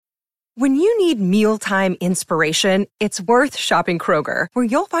When you need mealtime inspiration, it's worth shopping Kroger, where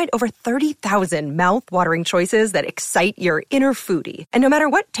you'll find over 30,000 mouth-watering choices that excite your inner foodie. And no matter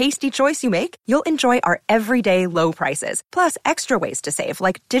what tasty choice you make, you'll enjoy our everyday low prices, plus extra ways to save,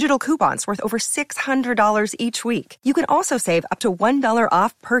 like digital coupons worth over $600 each week. You can also save up to $1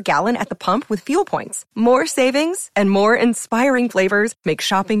 off per gallon at the pump with fuel points. More savings and more inspiring flavors make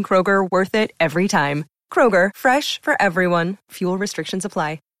shopping Kroger worth it every time. Kroger, fresh for everyone. Fuel restrictions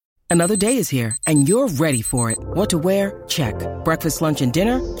apply. Another day is here, and you're ready for it. What to wear? Check. Breakfast, lunch, and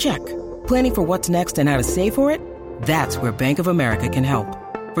dinner? Check. Planning for what's next and how to save for it? That's where Bank of America can help.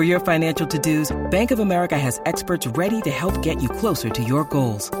 For your financial to-dos, Bank of America has experts ready to help get you closer to your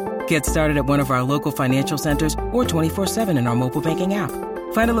goals. Get started at one of our local financial centers or 24/7 in our mobile banking app.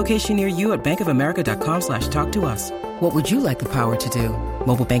 Find a location near you at bankofamerica.com/talktous. What would you like the power to do?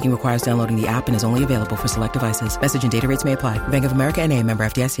 Mobile banking requires downloading the app and is only available for select devices. Message and data rates may apply. Bank of America N.A., member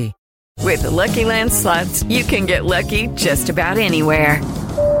FDIC. With the Lucky Land Slots, you can get lucky just about anywhere.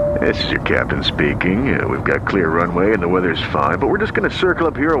 This is your captain speaking. We've got clear runway and the weather's fine, but we're just going to circle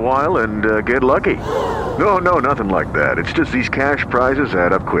up here a while and get lucky. No, nothing like that. It's just these cash prizes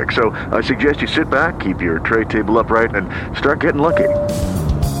add up quick. So I suggest you sit back, keep your tray table upright, and start getting lucky.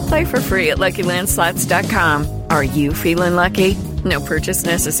 Play for free at LuckyLandSlots.com. Are you feeling lucky? No purchase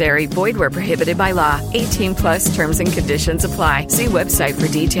necessary. Void where prohibited by law. 18 plus terms and conditions apply. See website for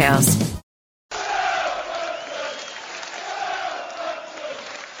details.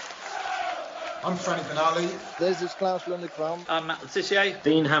 I'm Frank Benali. This is Klaus Lundekvam. I'm Matt Letitia.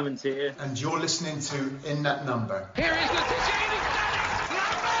 Dean Hammond's here. And you're listening to In That Number. Here is Letitia.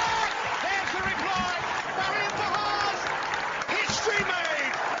 Number! There's the reply. Marion Bahars. History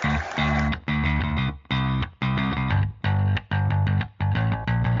made.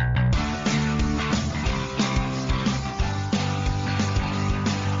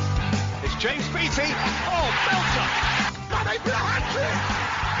 It's James Beattie. Oh, belter. Mane for a hat-trick.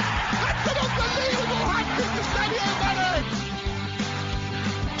 That's an unbelievable hat-trick to Sadio Mane.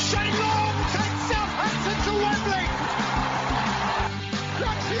 Shane Long takes Southampton to Wembley.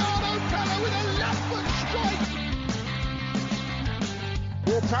 Graziano Pella with a left foot strike.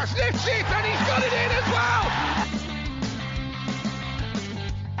 Ball pass lifts it and he's got it in as well.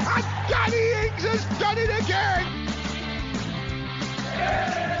 And Danny Ings has done it again.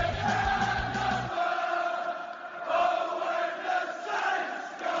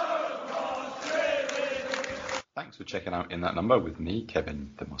 Thanks for checking out In That Number with me,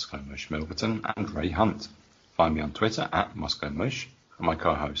 Kevin, the Moscow Mush Milverton, and Ray Hunt. Find me on Twitter at Moscow Mush, and my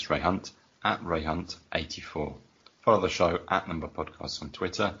co-host Ray Hunt at RayHunt84. Follow the show at Number Podcast on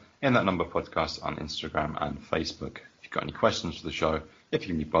Twitter, In That Number Podcast on Instagram and Facebook. If you've got any questions for the show, if you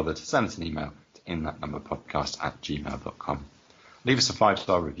can be bothered, send us an email to inthatnumberpodcast@gmail.com. Leave us a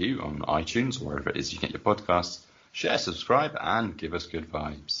 5-star review on iTunes or wherever it is you get your podcasts. Share, subscribe, and give us good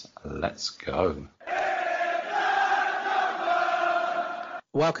vibes. Let's go.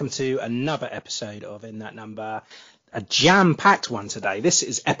 Welcome to another episode of In That Number, a jam-packed one today. This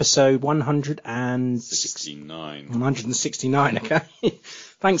is episode 169. 169, okay.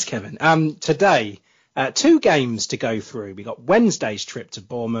 Thanks, Kevin. Today, 2 games to go through. We got Wednesday's trip to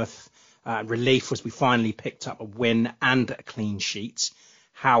Bournemouth. Relief was we finally picked up a win and a clean sheet.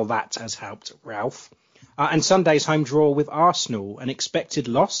 How that has helped Ralph. And Sunday's home draw with Arsenal, an expected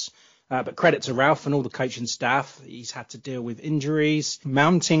loss. But credit to Ralph and all the coaching staff. He's had to deal with injuries,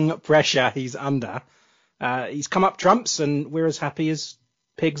 mounting pressure he's under. He's come up trumps, and we're as happy as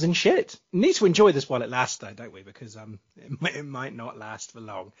pigs in shit. Need to enjoy this while it lasts, though, don't we? Because it might not last for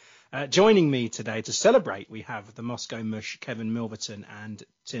long. Joining me today to celebrate, we have the Moscow Mush, Kevin Milverton and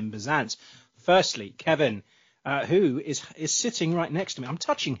Tim Bazant. Firstly, Kevin, who is sitting right next to me. I'm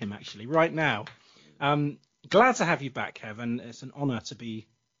touching him, actually, right now. Glad to have you back, Kevin. It's an honour to be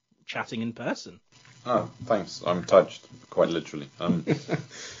chatting in person. Oh, thanks. I'm touched, quite literally.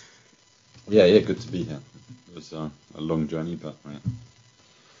 Yeah, good to be here. It was a long journey, but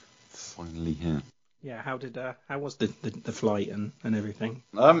finally here. Yeah, how was the flight and everything?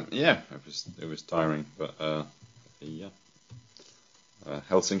 Yeah, it was tiring, but yeah.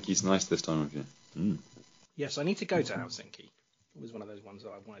 Helsinki's nice this time of year. Yes, I need to go to Helsinki. It was one of those ones that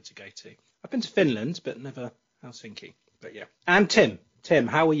I wanted to go to. I've been to Finland, but never Helsinki. But yeah. And Tim,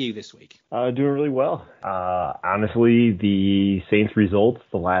 how are you this week? Doing really well. Honestly, the Saints results,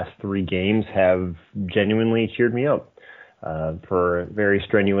 the last 3 games, have genuinely cheered me up. For very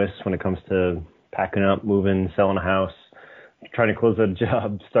strenuous when it comes to packing up, moving, selling a house, trying to close a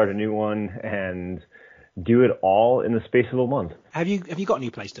job, start a new one, and do it all in the space of a month. Have you got a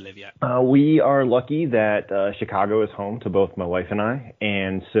new place to live yet? We are lucky that Chicago is home to both my wife and I,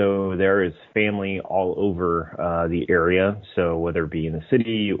 and so there is family all over the area. So whether it be in the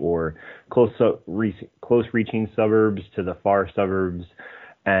city or close reaching suburbs to the far suburbs,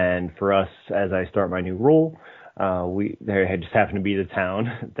 and for us, as I start my new role, there just happened to be the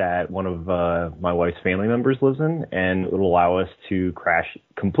town that one of my wife's family members lives in, and it will allow us to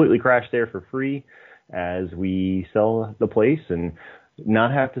completely crash there for free as we sell the place and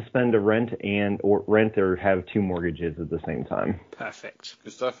not have to spend a rent or have two mortgages at the same time. Perfect.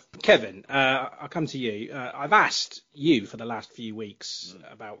 Good stuff. Kevin, I'll come to you. I've asked you for the last few weeks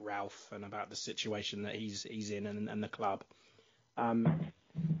about Ralph and about the situation that he's in and the club. And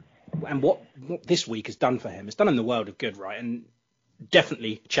what this week has done for him, it's done him the world of good, right? And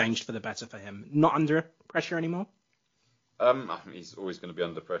definitely changed for the better for him. Not under pressure anymore? I mean, he's always going to be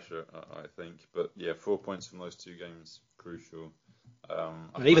under pressure, I think. But yeah, 4 points from those two games, crucial.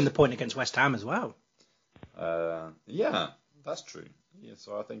 And even the point against West Ham as well. Yeah, that's true. Yeah,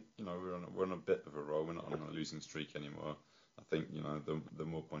 so I think, we're on a bit of a roll. We're not on a losing streak anymore. I think, the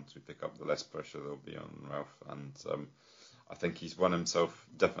more points we pick up, the less pressure there'll be on Ralph. And I think he's won himself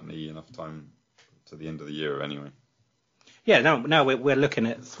definitely enough time to the end of the year anyway. Yeah, now we're looking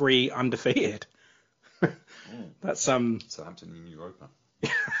at 3 undefeated. That's Southampton in Europa.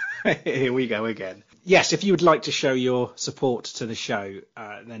 Here we go again. Yes, if you would like to show your support to the show,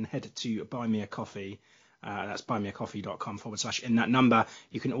 then head to Buy Me a Coffee. That's buymeacoffee.com/in that number.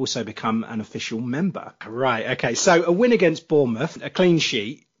 You can also become an official member. Right, okay. So a win against Bournemouth, a clean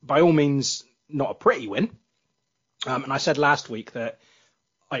sheet, by all means not a pretty win. And I said last week that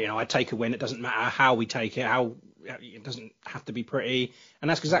I'd take a win. It doesn't matter how we take it. It doesn't have to be pretty. And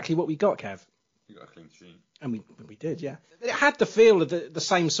that's exactly what we got, Kev. You got a clean sheet. And we did, yeah. It had the feel of the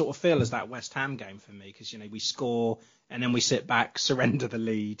same sort of feel as that West Ham game for me, because we score and then we sit back, surrender the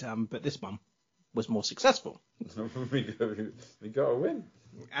lead. But this one was more successful. we got a win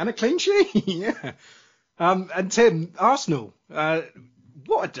and a clean sheet, yeah. And Tim, Arsenal,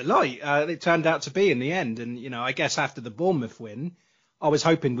 what a delight it turned out to be in the end. And I guess after the Bournemouth win, I was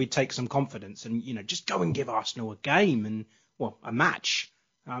hoping we'd take some confidence and just go and give Arsenal a game and a match.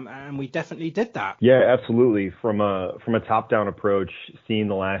 And we definitely did that. Yeah, absolutely. From a top-down approach, seeing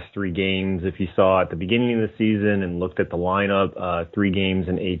the last 3 games, if you saw at the beginning of the season and looked at the lineup, 3 games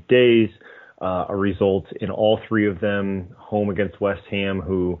in 8 days, a result in all 3 of them, home against West Ham,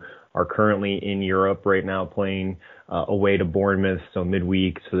 who are currently in Europe right now playing away to Bournemouth, so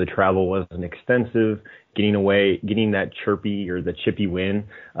midweek, so the travel wasn't extensive. Getting that chippy win,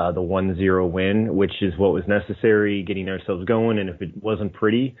 the 1-0 win, which is what was necessary, getting ourselves going. And if it wasn't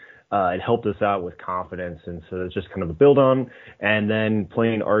pretty, it helped us out with confidence. And so it's just kind of a build on. And then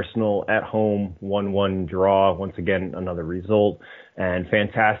playing Arsenal at home, 1-1 draw, once again, another result. And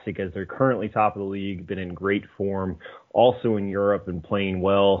fantastic, as they're currently top of the league, been in great form, also in Europe and playing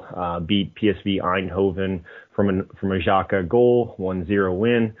well, beat PSV Eindhoven from a Xhaka goal, 1-0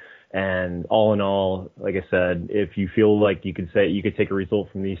 win. And all in all, like I said, if you feel like you could take a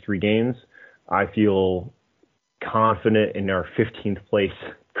result from these 3 games, I feel confident in our 15th place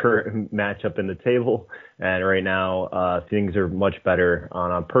current matchup in the table. And right now, things are much better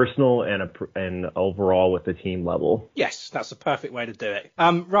on a personal and overall with the team level. Yes, that's the perfect way to do it.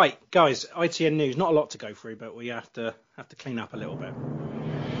 Right, guys, ITN news. Not a lot to go through, but we have to clean up a little bit.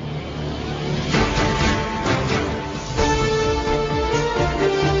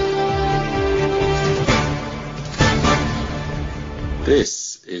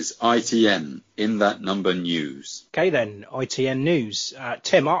 This is ITN in that number news. Okay then, ITN news.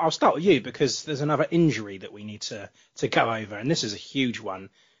 Tim, I'll start with you because there's another injury that we need to go over, and this is a huge one.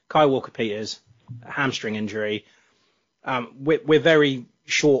 Kyle Walker-Peters, a hamstring injury. We're very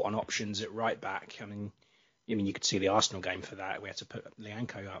short on options at right back. I mean, you could see the Arsenal game for that. We had to put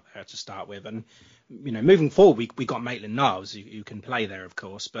Lianco up there to start with, and moving forward, we got Maitland-Niles who can play there, of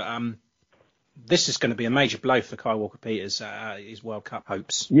course, but this is going to be a major blow for Kyle Walker-Peters, his World Cup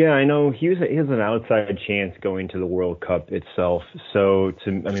hopes. Yeah, I know he has an outside chance going to the World Cup itself. So,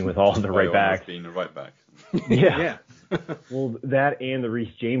 with all the right backs, being a right back. Yeah. Well, that and the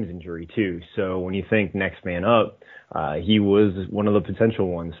Reece James injury too. So when you think next man up, he was one of the potential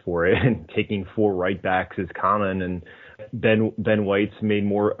ones for it. And taking 4 right backs is common. And Ben White's made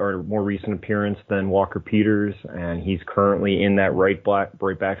more recent appearance than Walker-Peters, and he's currently in that right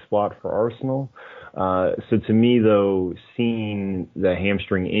back spot for Arsenal. So to me, though, seeing the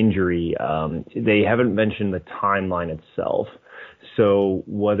hamstring injury, they haven't mentioned the timeline itself. So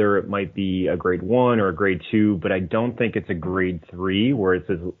whether it might be a grade 1 or a grade 2, but I don't think it's a grade 3 where it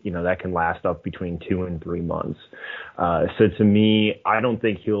says, that can last up between 2 and 3 months. So to me, I don't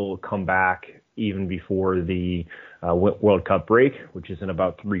think he'll come back even before the World Cup break, which is in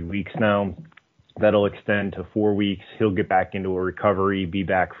about 3 weeks now. That'll extend to 4 weeks. He'll get back into a recovery, be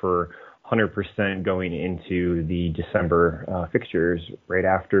back for 100% going into the December fixtures right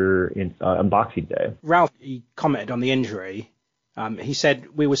after Boxing Day. Ralph, he commented on the injury. He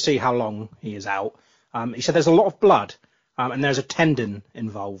said we will see how long he is out. He said there's a lot of blood and there's a tendon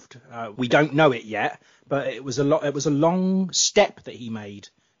involved. We don't know it yet, but it was a long step that he made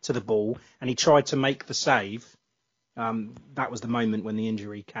to the ball, and he tried to make the save. That was the moment when the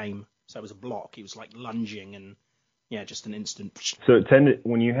injury came. So it was a block. He was like lunging and, just an instant. So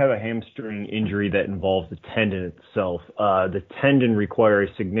when you have a hamstring injury that involves the tendon itself, the tendon requires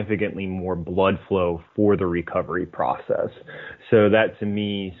significantly more blood flow for the recovery process. So that to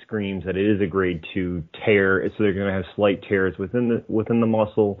me screams that it is a grade 2 tear. So they're going to have slight tears within the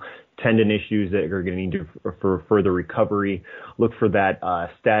muscle, tendon issues that are going to need for further recovery. Look for that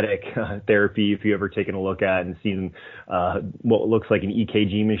static therapy if you've ever taken a look at and seen what looks like an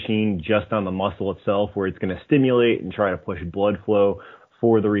EKG machine just on the muscle itself, where it's going to stimulate and try to push blood flow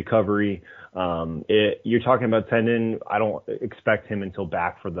for the recovery. You're talking about tendon. I don't expect him until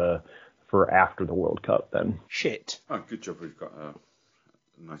back for after the World Cup then. Shit. Oh, good job. We've got a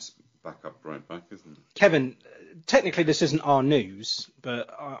nice backup right back, isn't it? Kevin, technically this isn't our news,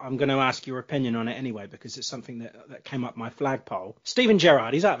 but I'm going to ask your opinion on it anyway, because it's something that came up my flagpole. Steven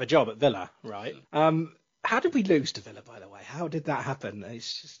Gerrard, he's out of a job at Villa, right? How did we lose to Villa, by the way? How did that happen?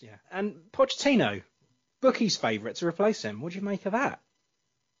 It's just, And Pochettino, bookies' favourite to replace him. What do you make of that?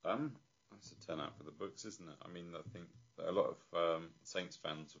 That's a 10 out for the books, isn't it? I mean, I think that a lot of Saints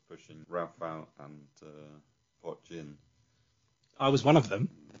fans are pushing Ralph out and Poch in. I was one of them.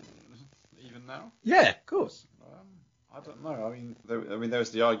 Even now? Yeah, of course. I don't know. I mean,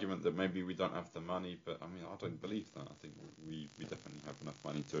 there's the argument that maybe we don't have the money, but I mean, I don't believe that. I think we definitely have enough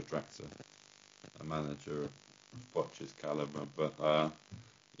money to attract a manager of Poch's caliber. But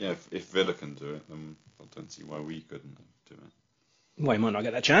if Villa can do it, then I don't see why we couldn't do it. Well, he might not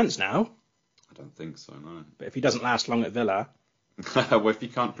get that chance now. I don't think so, no. But if he doesn't last long at Villa. Well, if he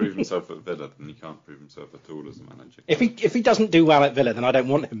can't prove himself at Villa, then he can't prove himself at all as a manager. If he doesn't do well at Villa, then I don't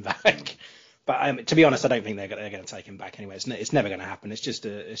want him back. But to be honest, I don't think they're going to take him back anyway. It's never going to happen. It's just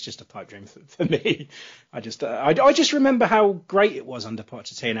a pipe dream for me. I just remember how great it was under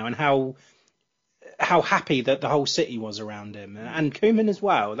Pochettino and how happy that the whole city was around him, and Koeman as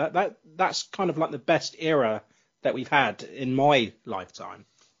well. That's kind of like the best era that we've had in my lifetime.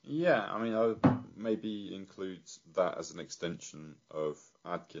 Yeah, I mean, I would maybe include that as an extension of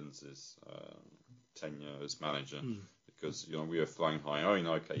Adkins's tenure as manager, because we were flying high. Oh,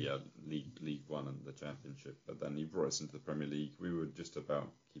 League One and the Championship, but then he brought us into the Premier League. We were just about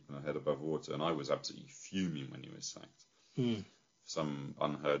keeping our head above water, and I was absolutely fuming when he was sacked. Some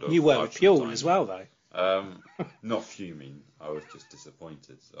unheard of. You were with Puel as well, though. Not fuming. I was just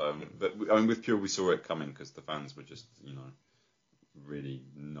disappointed. But I mean, with Puel, we saw it coming because the fans were just, really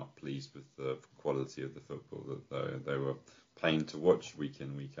not pleased with the quality of the football that they were paying to watch week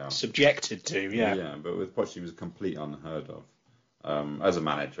in, week out. Subjected to, yeah. Yeah, but with Poch, he was complete unheard of, as a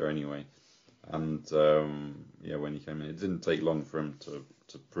manager anyway. And, when he came in, it didn't take long for him to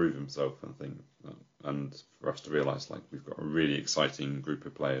prove himself, I think. And for us to realise, we've got a really exciting group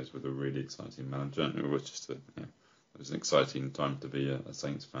of players with a really exciting manager. It was just it was an exciting time to be a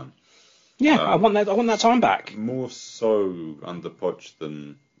Saints fan. Yeah, I want that time back. More so under Poch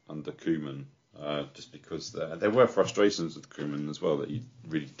than under Koeman, just because there were frustrations with Koeman as well, that he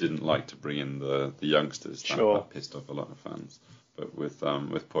really didn't like to bring in the youngsters. That pissed off a lot of fans. But with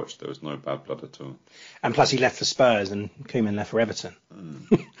Poch, there was no bad blood at all. And plus, he left for Spurs, and Koeman left for Everton.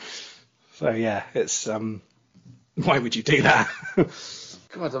 So yeah, it's why would you do that?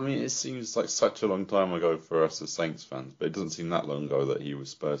 God, I mean, it seems like such a long time ago for us as Saints fans, but it doesn't seem that long ago that he was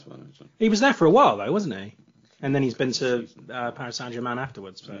Spurs manager. He was there for a while, though, wasn't he? And then he's been to Paris Saint-Germain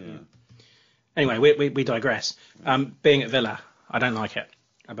afterwards. So. Yeah. Anyway, we digress. Being at Villa, I don't like it,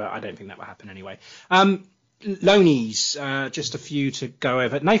 but I don't think that will happen anyway. Loanies, just a few to go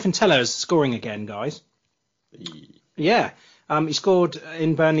over. Nathan Teller's scoring again, guys. Yeah. He scored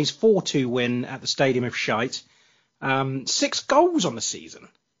in Burnley's 4-2 win at the Stadium of Shite. 6 goals on the season.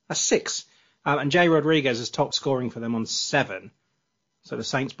 That's 6. And Jay Rodriguez is top scoring for them on 7. So the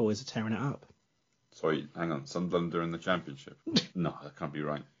Saints boys are tearing it up. Sorry, hang on. Sunderland are in the Championship? No, that can't be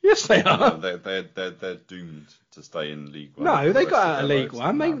right. Yes, they are. They're doomed to stay in League One. No, they got out of League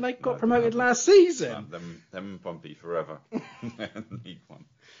One. They got promoted last season. Them and Pompey forever. in League One.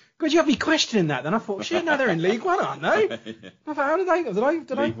 God, you have me questioning that then. I thought, shit, no, they're in League One, aren't they? Yeah. I thought, how did they?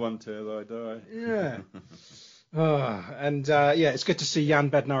 League One till I die. Yeah. It's good to see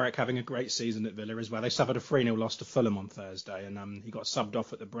Jan Bednarek having a great season at Villa as well. They suffered a 3-0 loss to Fulham on Thursday, and he got subbed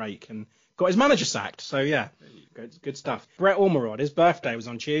off at the break and got his manager sacked. So, yeah, good stuff. Brett Ormerod, his birthday was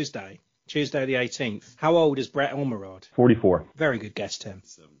on Tuesday the 18th. How old is Brett Ormerod? 44. Very good guess, Tim.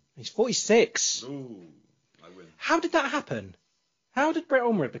 He's 46. Ooh, I win. How did that happen? How did Brett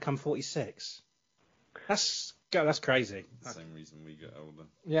Ormerod become 46? That's crazy. Same reason we get older.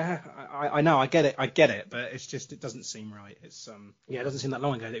 Yeah, I know, I get it, but it's just, it doesn't seem right. It's it doesn't seem that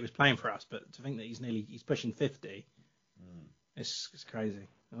long ago that he was playing for us, but to think that he's pushing 50, it's crazy.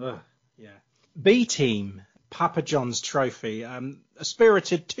 Ugh, yeah. B team, Papa John's Trophy, a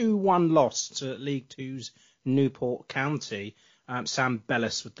spirited 2-1 loss to League Two's Newport County. Sam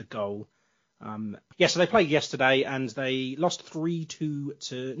Bellis with the goal. So they played yesterday and they lost 3-2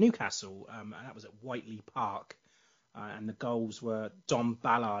 to Newcastle, and that was at Whiteley Park. And the goals were Dom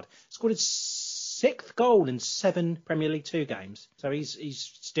Ballard. Scored his 6th goal in 7 Premier League 2 games. So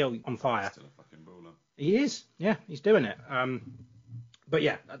he's still on fire. Still a fucking baller. He is. Yeah, he's doing it. But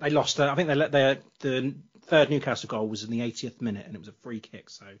yeah, they lost. I think the third Newcastle goal was in the 80th minute and it was a free kick.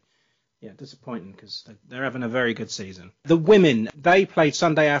 So yeah, disappointing because they're having a very good season. The women, they played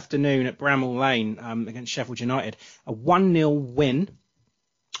Sunday afternoon at Bramall Lane against Sheffield United. A 1-0 win.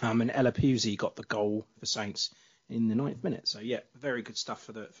 And Ella Pusey got the goal for Saints in the 9th minute. So yeah, very good stuff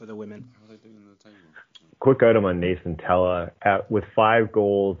for the women. How are they doing in the table? Quick item on Nathan Tella. With 5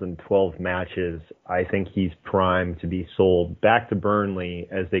 goals and 12 matches, I think he's primed to be sold back to Burnley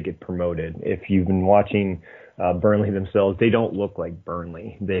as they get promoted. If you've been watching Burnley themselves, they don't look like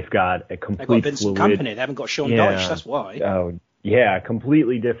Burnley. They've got a complete They've got Vincent Kompany. They haven't got Sean Dyche. That's why. Oh, yeah,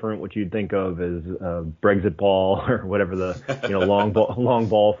 completely different. What you'd think of as Brexit ball or whatever long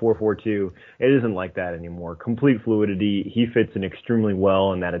ball 4-4-2. It isn't like that anymore. Complete fluidity. He fits in extremely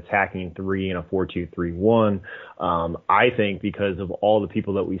well in that attacking 3 and a 4-2-3-1. I think because of all the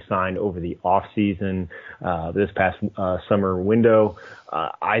people that we signed over the off season, this past summer window,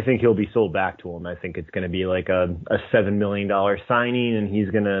 I think he'll be sold back to him. I think it's going to be like a $7 million signing, and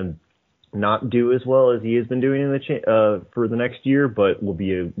he's going to not do as well as he has been doing in the for the next year, but will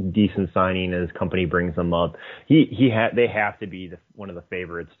be a decent signing as company brings them up. They have to be one of the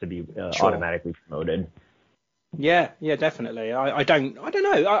favorites to be automatically promoted. Yeah, definitely. I don't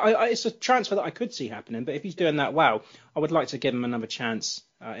know. It's a transfer that I could see happening, but if he's doing that well, I would like to give him another chance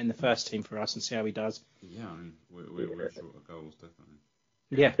in the first team for us and see how he does. Yeah, I mean, we're short of goals, definitely.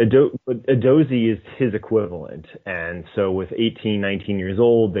 Yeah. Adozie is his equivalent. And so with 18, 19 years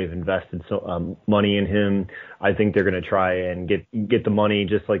old, they've invested money in him. I think they're going to try and get the money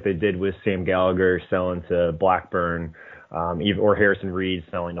just like they did with Sam Gallagher selling to Blackburn, or Harrison Reed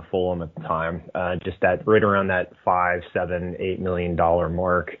selling to Fulham at the time. Just that right around that $5, $7, $8 million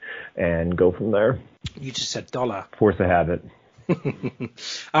mark and go from there. You just said dollar. Force of habit.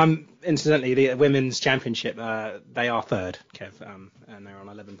 Incidentally, the women's championship, they are 3rd, Kev, and they're on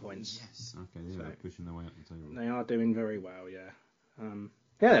 11 points. Yes. Okay, yeah, they're pushing their way up the table. They are doing very well, yeah.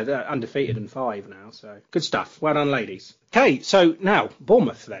 They're undefeated in 5 now, so good stuff. Well done, ladies. Okay, so now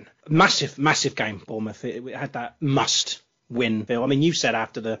Bournemouth then. Massive game, Bournemouth. It had that must-win feel. I mean, you said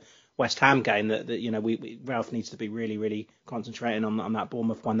after the West Ham game that Ralph needs to be really, really concentrating on that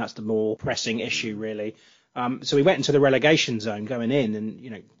Bournemouth one. That's the more pressing issue, really. So we went into the relegation zone going in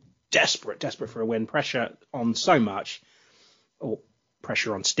and, desperate for a win, pressure on so much, or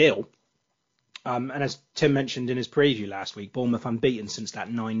pressure on still. And as Tim mentioned in his preview last week, Bournemouth unbeaten since that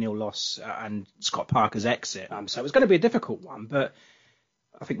 9-0 loss and Scott Parker's exit. So it was going to be a difficult one, but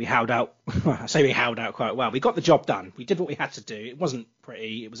I think we held out. I say we held out quite well. We got the job done. We did what we had to do. It wasn't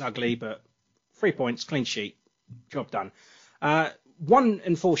pretty. It was ugly, but 3 points, clean sheet, job done. One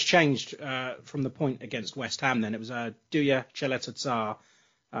enforced change from the point against West Ham then. It was Duya Cheleta-Tsar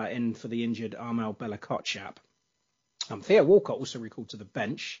in for the injured Armel Bella-Kotchap. Theo Walcott also recalled to the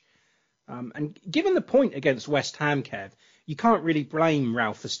bench. And given the point against West Ham, Kev, you can't really blame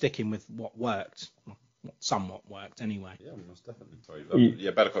Ralph for sticking with what worked. Well, what somewhat worked anyway. Yeah, most definitely. Sorry,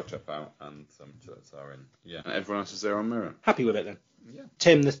 Bella-Kotchap out and Cheleta-Tsar in. Yeah, and everyone else is there on mirror. Happy with it then. Yeah.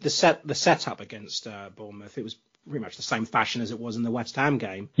 Tim, the setup against Bournemouth, it was pretty much the same fashion as it was in the West Ham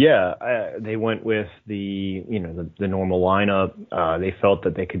game. Yeah, they went with the normal lineup. They felt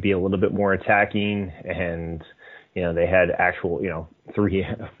that they could be a little bit more attacking and They had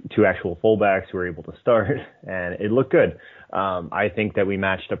two actual fullbacks who were able to start, and it looked good. I think that we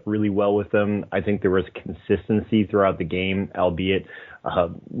matched up really well with them. I think there was consistency throughout the game, albeit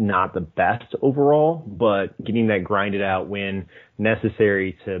not the best overall, but getting that grinded out win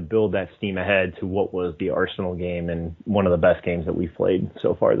necessary to build that steam ahead to what was the Arsenal game and one of the best games that we've played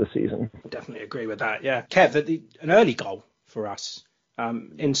so far this season. Definitely agree with that, yeah. Kev, an early goal for us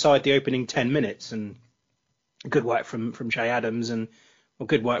inside the opening 10 minutes, and good work from Che Adams, and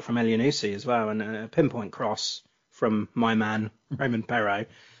good work from Elyounoussi as well, and a pinpoint cross from my man, Roman Perraud.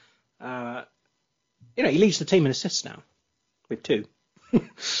 He leads the team in assists now with 2.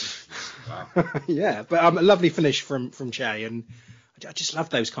 Yeah, but a lovely finish from Che, and I just love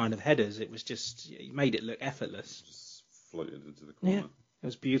those kind of headers. It was just, he made it look effortless. Just floated into the corner. Yeah, it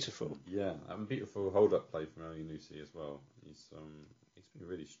was beautiful. Yeah, and beautiful hold-up play from Elyounoussi as well. He's been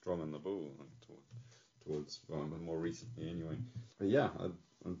really strong on the ball towards more recently anyway. But yeah,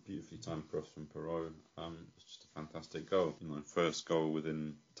 a beautifully timed cross from Perraud. It's just a fantastic goal. First goal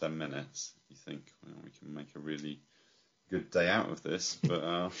within 10 minutes. You think we can make a really good day out of this,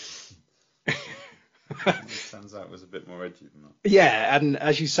 but it turns out it was a bit more edgy than that. Yeah, and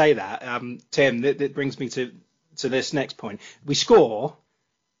as you say that, Tim, that brings me to this next point. We score,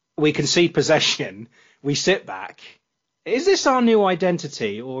 we concede possession, we sit back. Is this our new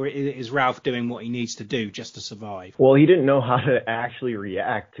identity, or is Ralph doing what he needs to do just to survive? Well, he didn't know how to actually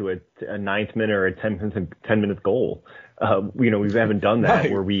react to a ninth minute or a 10-minute goal. We haven't done that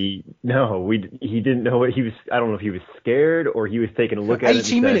he didn't know what he was. I don't know if he was scared or he was taking a look at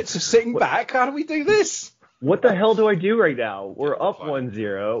 80 minutes of sitting back. How do we do this? What the hell do I do right now? We're up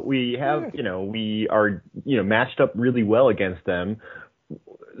 1-0. We have, we are, matched up really well against them.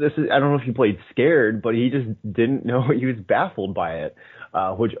 I don't know if he played scared, but he just didn't know. He was baffled by it,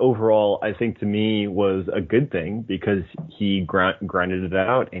 which overall I think to me was a good thing because he grinded it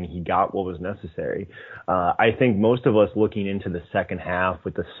out and he got what was necessary. I think most of us looking into the second half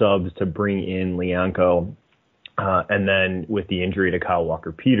with the subs to bring in Lianco, and then with the injury to Kyle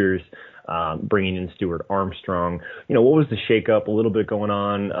Walker-Peters, bringing in Stuart Armstrong, what was the shakeup? A little bit going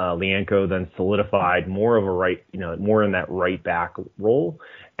on. Lianco then solidified more of a more in that right back role.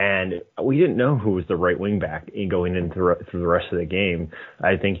 And we didn't know who was the right wing back going into through the rest of the game.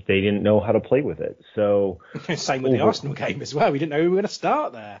 I think they didn't know how to play with it. So same with the Arsenal game as well. We didn't know who we were going to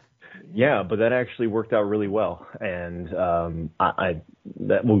start there. Yeah, but that actually worked out really well. And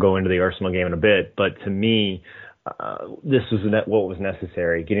that we'll go into the Arsenal game in a bit. But to me, this was what was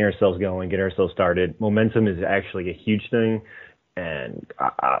necessary, getting ourselves going, getting ourselves started. Momentum is actually a huge thing, and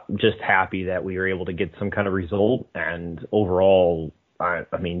I'm just happy that we were able to get some kind of result. And overall,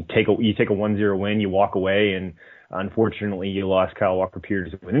 you take a 1-0 win, you walk away, and unfortunately you lost Kyle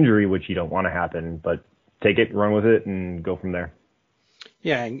Walker-Peters with an injury, which you don't want to happen, but take it, run with it, and go from there.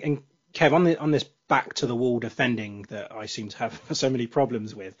 Yeah, and Kev, on this back to the wall defending that I seem to have so many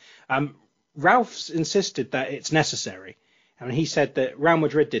problems with, Ralph's insisted that it's necessary. I mean, he said that Real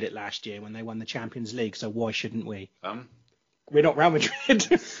Madrid did it last year when they won the Champions League, so why shouldn't we? We're not Real Madrid.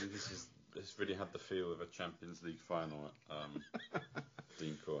 This really had the feel of a Champions League final at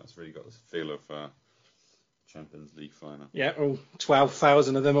Dean Court. It's really got the feel of a Champions League final. Yeah, all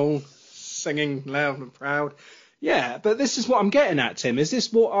 12,000 of them all singing loud and proud. Yeah, but this is what I'm getting at, Tim. Is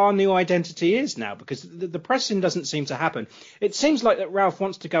this what our new identity is now? Because the pressing doesn't seem to happen. It seems like that Ralph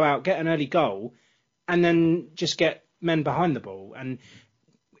wants to go out, get an early goal, and then just get men behind the ball. And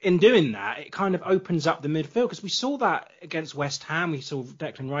in doing that, it kind of opens up the midfield. Because we saw that against West Ham. We saw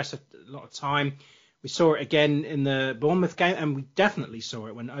Declan Rice a lot of time. We saw it again in the Bournemouth game, and we definitely saw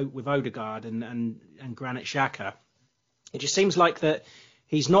it with Odegaard and Granit Xhaka. It just seems like that.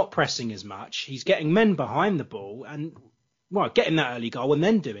 He's not pressing as much. He's getting men behind the ball and, getting that early goal and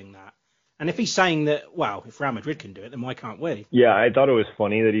then doing that. And if he's saying that, if Real Madrid can do it, then why can't we? Yeah, I thought it was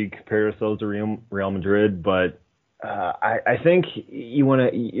funny that he compared ourselves to Real Madrid, but I think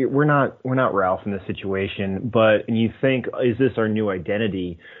we're not Ralph in this situation. But you think, is this our new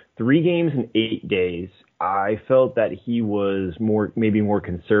identity? 3 games in 8 days. I felt that he was maybe more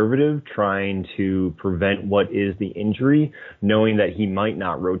conservative, trying to prevent what is the injury, knowing that he might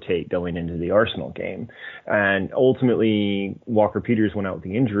not rotate going into the Arsenal game. And ultimately, Walker-Peters went out with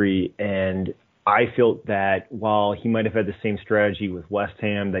the injury, and I felt that while he might have had the same strategy with West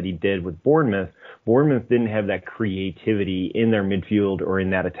Ham that he did with Bournemouth didn't have that creativity in their midfield or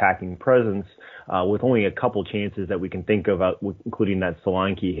in that attacking presence, with only a couple chances that we can think of, including that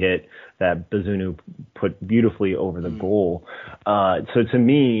Solanke hit that Bazunu put beautifully over the goal. So to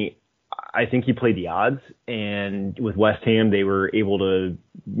me, I think he played the odds, and with West Ham, they were able to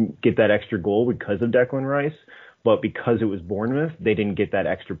get that extra goal because of Declan Rice. but because it was Bournemouth, they didn't get that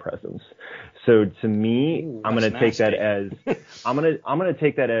extra presence. So to me, I'm going to take that as I'm going to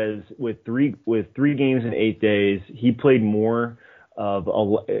take that as with three games in 8 days, he played more of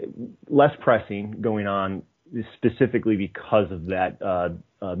less pressing going on, specifically because of that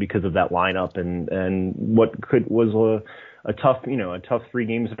lineup and what was a tough 3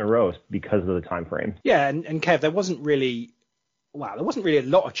 games in a row because of the time frame. Yeah, and Kev, there wasn't really a lot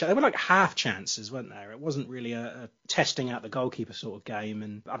of there were like half chances, weren't there? It wasn't really a testing out the goalkeeper sort of game,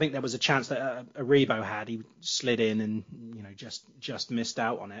 and I think there was a chance that Aribo had. He slid in and just missed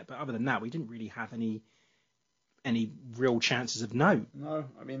out on it, but other than that, we didn't really have any real chances of note. No,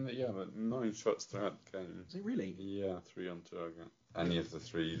 I mean, but 9 shots throughout the game. Is it really? Yeah, 3 on target. Any of the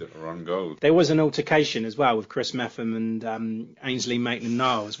 3 that were on goal. There was an altercation as well with Chris Metham and Ainsley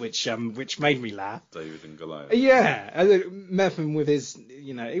Maitland-Niles, which made me laugh. David and Goliath. Yeah, Metham with his,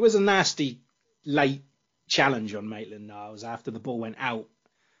 it was a nasty late challenge on Maitland-Niles after the ball went out.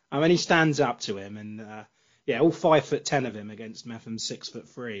 I mean, he stands up to him and, all 5'10" of him against Metham's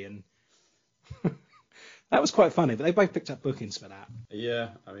 6'3", and that was quite funny, but they both picked up bookings for that. Yeah,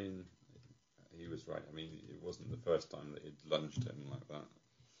 I mean, he was right. I mean, it wasn't the first time that he'd lunged him like that.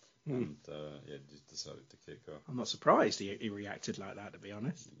 And, just decided to kick off. I'm not surprised he reacted like that, to be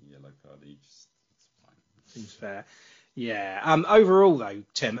honest. Yellow card each. It's fine. Seems fair. Yeah. Overall, though,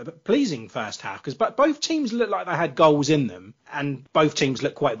 Tim, a pleasing first half, because both teams looked like they had goals in them, and both teams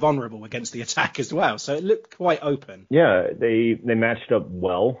looked quite vulnerable against the attack as well. So it looked quite open. Yeah, they matched up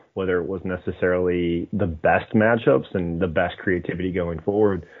well, whether it was necessarily the best matchups and the best creativity going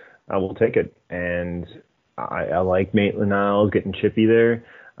forward. I will take it. And I like Maitland-Niles getting chippy there.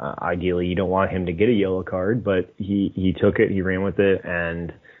 Ideally, you don't want him to get a yellow card, but he took it, he ran with it,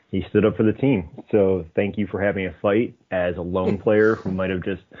 and he stood up for the team. So thank you for having a fight as a lone player who might have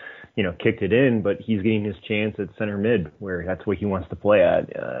just, kicked it in, but he's getting his chance at center mid, where that's what he wants to play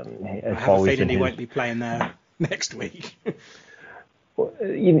at. I have a feeling he won't be playing there next week.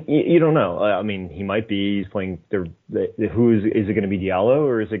 You don't know. I mean, he might be. He's playing. Is it going to be Diallo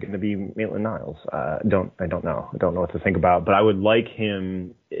or is it going to be Maitland-Niles? I don't know. I don't know what to think about. But I would like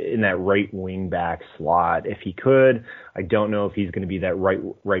him in that right wing back slot if he could. I don't know if he's going to be that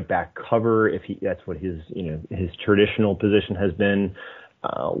right back cover. That's what his traditional position has been.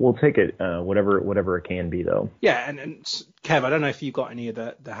 We'll take it, whatever it can be, though. Yeah, and Kev, I don't know if you got any of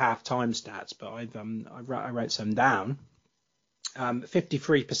the half-time stats, but I wrote some down.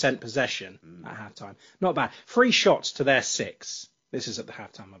 53% possession at halftime. Not bad. 3 shots to their 6. This is at the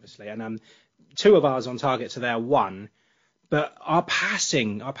halftime, obviously. And 2 of ours on target to their 1. But our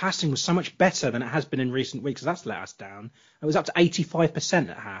passing was so much better than it has been in recent weeks. That's let us down. It was up to 85%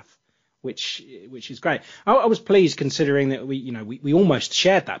 at half, which is great. I was pleased considering that we almost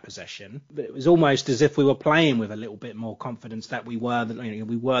shared that possession, but it was almost as if we were playing with a little bit more confidence that we were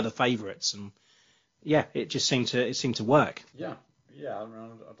the favourites. And yeah, it seemed to work. Yeah. I mean,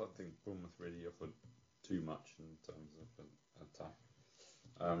 I don't think Bournemouth really offered too much in terms of an attack.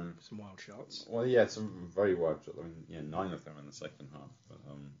 Some wild shots. Well, yeah, some very wild shots. I mean, 9 of them in the second half, but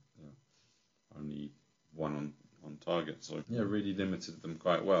only 1 on target. So yeah, really limited them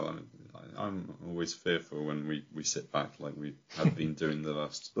quite well. I mean, I'm always fearful when we sit back like we have been doing the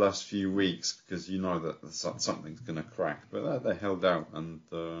last few weeks, because you know that something's going to crack. But they held out and.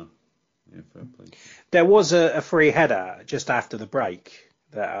 Yeah, fair play. There was a free header just after the break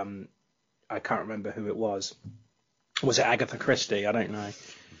that I can't remember who it was. Was it Agatha Christie? I don't know.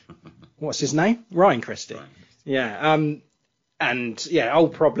 What's his name? Ryan Christie. Yeah. And yeah,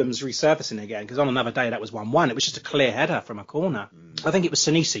 old problems resurfacing again, because on another day that was 1-1. It was just a clear header from a corner. I think it was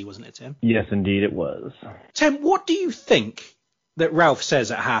Sinisi, wasn't it, Tim? Yes, indeed it was. Tim, what do you think that Ralph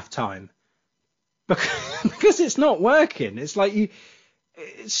says at half-time? Because it's not working. It's like it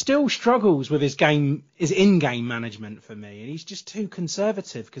still struggles with his in-game management for me. And he's just too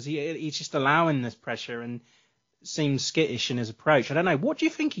conservative because he's just allowing this pressure and seems skittish in his approach. I don't know. What do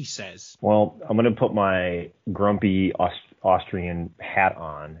you think he says? Well, I'm going to put my grumpy Austrian hat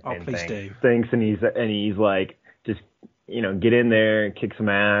on. Oh, and please do. Thanks, and he's like, just get in there, kick some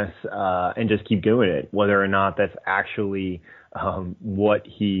ass, and just keep doing it. Whether or not that's actually what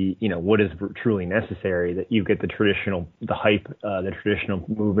is truly necessary, that you get the hype, the traditional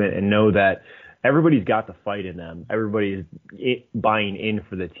movement, and know that everybody's got the fight in them. Everybody's buying in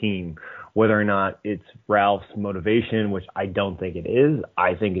for the team, whether or not it's Ralph's motivation, which I don't think it is.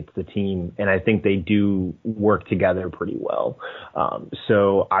 I think it's the team, and I think they do work together pretty well.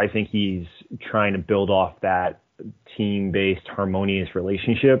 So I think he's trying to build off that team-based, harmonious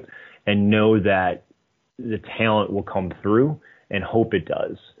relationship and know that the talent will come through, and hope it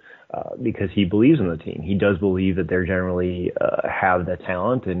does. because he believes in the team. He does believe that they're generally have the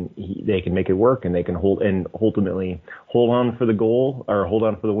talent, and they can make it work, and they can ultimately hold on for the goal or hold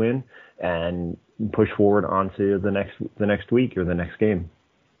on for the win and push forward onto the next week or the next game.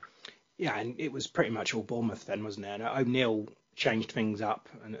 Yeah, and it was pretty much all Bournemouth then, wasn't it? And O'Neill changed things up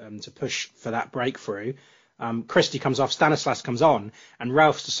and to push for that breakthrough. Christie comes off, Stanislas comes on, and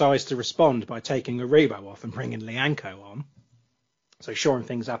Ralph decides to respond by taking Aribo off and bringing Lianco on. So shoring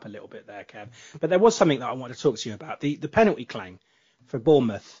things up a little bit there, Kev. But there was something that I want to talk to you about. The penalty claim for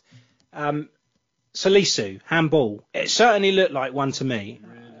Bournemouth. Salisu, handball. It certainly looked like one to me.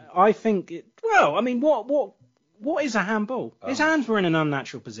 I think, what is a handball? His hands were in an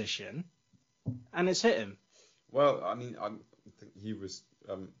unnatural position, and it's hit him. Well, I mean, I think he was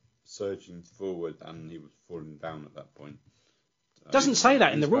surging forward, and he was falling down at that point. Doesn't say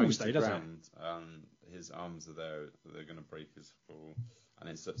that in the rules, though, does it? His arms are there; they're going to break his fall, and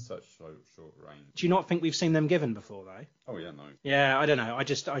it's at such short range. Do you not think we've seen them given before, though? Oh yeah, no. Yeah, I don't know. I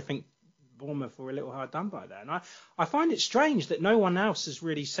think Bournemouth were a little hard done by that, and I find it strange that no one else has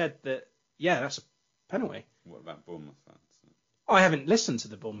really said that. Yeah, that's a penalty. What about Bournemouth fans? I haven't listened to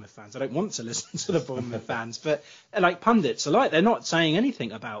the Bournemouth fans. I don't want to listen to the Bournemouth fans, but like pundits alike, they're not saying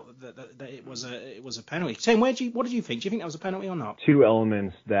anything about that it was a penalty. Tim, what did you think? Do you think that was a penalty or not? Two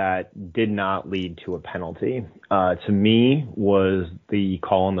elements that did not lead to a penalty, to me, was the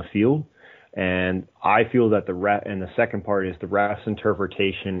call on the field, and I feel that and the second part is the ref's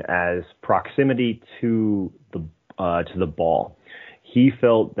interpretation as proximity to the ball. He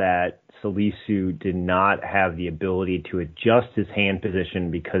felt that Salisu did not have the ability to adjust his hand position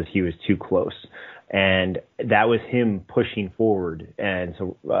because he was too close. And that was him pushing forward. And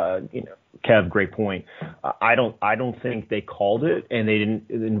so, Kev, great point. I don't think they called it, and they didn't.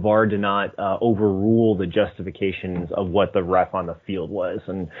 And VAR did not overrule the justifications of what the ref on the field was.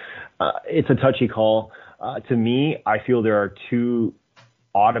 And it's a touchy call. To me, I feel there are two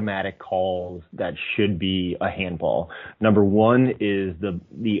automatic calls that should be a handball. Number one is the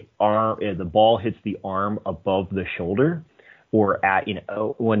ball hits the arm above the shoulder, or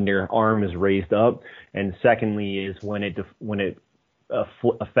when your arm is raised up, and secondly is when it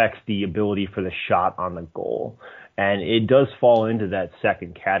affects the ability for the shot on the goal. And it does fall into that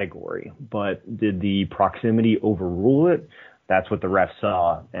second category, but did the proximity overrule it? That's what the ref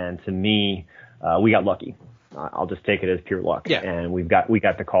saw, and to me, we got lucky. I'll just take it as pure luck. Yeah. And we got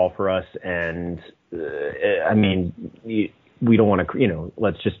the call for us, and I mean, we don't want to,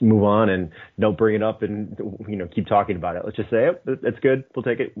 let's just move on and don't bring it up and keep talking about it. Let's just say, that's good, we'll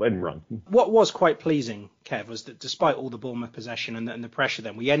take it and run. What was quite pleasing, Kev, was that despite all the Bournemouth possession and the pressure,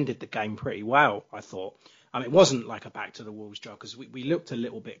 then we ended the game pretty well, I thought. It wasn't like a back to the walls job, because we looked a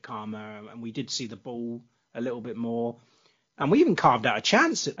little bit calmer, and we did see the ball a little bit more. And we even carved out a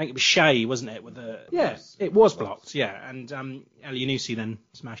chance. I think it was Shea, wasn't it? It was blocked, yeah. And El Yunusi then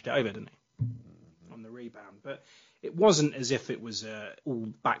smashed it over, didn't he? On the rebound. But it wasn't as if it was all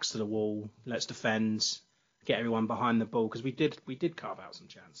backs to the wall, let's defend, get everyone behind the ball, because we did carve out some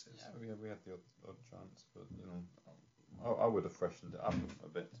chances. Yeah, we had the odd chance, but I would have freshened it up a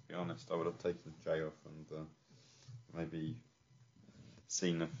bit, to be honest. I would have taken Jay off and maybe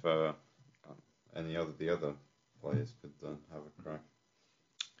seen if any other players could have a crack.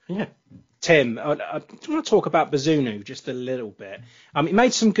 Yeah. Tim, I want to talk about Bazunu just a little bit. He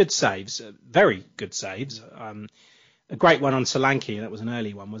made some good saves, very good saves. A great one on Solanke, that was an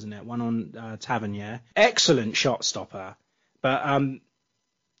early one, wasn't it? One on Tavernier. Excellent shot stopper. But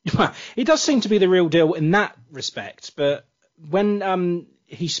he does seem to be the real deal in that respect. But when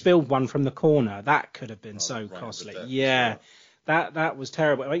he spilled one from the corner, that could have been so costly. Yeah. That was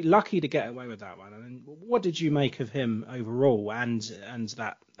terrible. Lucky to get away with that one. What did you make of him overall and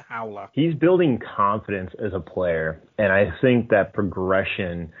that howler? He's building confidence as a player, and I think that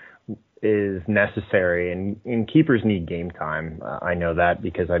progression is necessary, and keepers need game time. I know that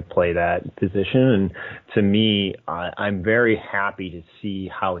because I play that position, and to me, I'm very happy to see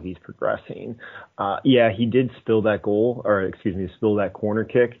how he's progressing. He did spill that spill that corner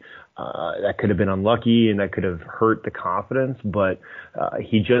kick. That could have been unlucky, and that could have hurt the confidence, but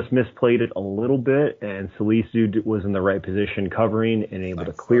he just misplayed it a little bit, and Salisu was in the right position covering and able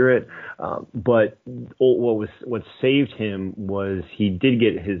to clear it. But what saved him was he did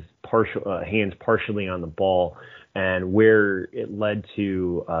get his hands partially on the ball, and where it led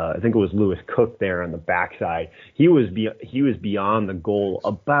to, I think it was Lewis Cook there on the backside. He was beyond the goal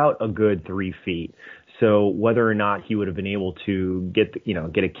about a good 3 feet. So whether or not he would have been able to get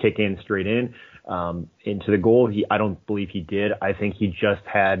a kick in straight in into the goal, I don't believe he did. I think he just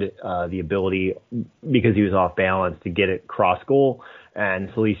had the ability, because he was off balance, to get it cross goal, And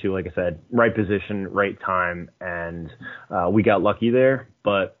Salisu, like I said, right position, right time, and we got lucky there.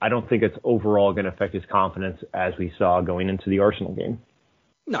 But I don't think it's overall going to affect his confidence as we saw going into the Arsenal game.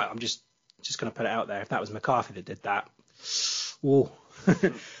 No, I'm just going to put it out there. If that was McCarthy that did that, whoa.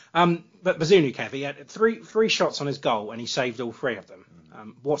 But Bazunu, Kev, he had three shots on his goal and he saved all three of them.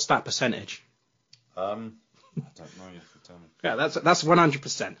 What's that percentage? I don't know. You have to tell me. Yeah, that's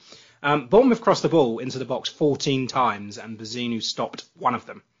 100%. Bournemouth crossed the ball into the box 14 times and Bazunu stopped one of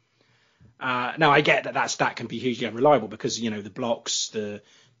them. Now, I get that stat can be hugely unreliable because, the blocks, the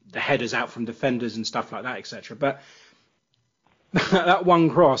headers out from defenders and stuff like that, etc. But that one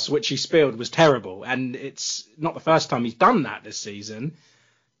cross which he spilled was terrible, and it's not the first time he's done that this season.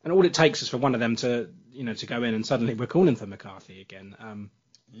 And all it takes is for one of them to go in, and suddenly we're calling for McCarthy again.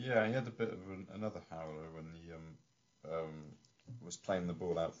 Yeah, he had a bit of another howler when he was playing the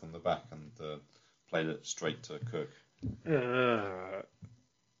ball out from the back and played it straight to Cook.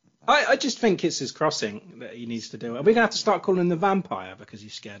 I just think it's his crossing that he needs to do. Are we going to have to start calling him the vampire because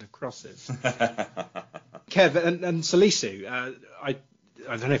he's scared of crosses? Kev and Salisu,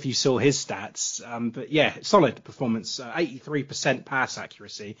 I don't know if you saw his stats, but yeah, solid performance. 83% pass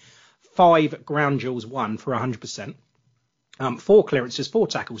accuracy, 5 ground duels won for 100%, 4 clearances, 4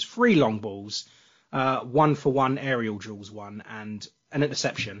 tackles, 3 long balls, 1-for-1 aerial duels won, and an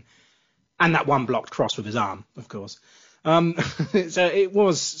interception, and that one blocked cross with his arm, of course. So it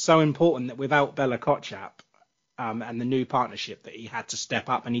was so important that without Bella Kotchap and the new partnership that he had to step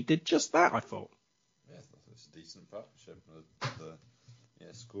up, and he did just that, I thought. Yeah, I thought it was a decent partnership.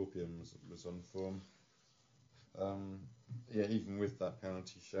 Scorpion was on form. Even with that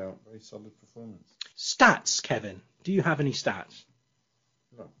penalty shout, very solid performance. Stats, Kevin. Do you have any stats?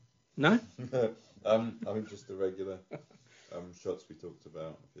 No. No? I mean, just the regular shots we talked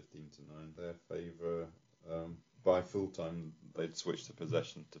about, 15 to 9, their favour. By full time, they'd switched the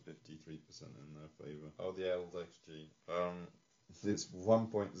possession to 53% in their favour. Oh, the LXG. It's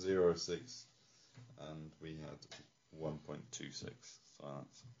 1.06, and we had 1.26. So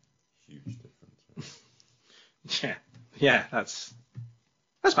that's a huge difference. Yeah, that's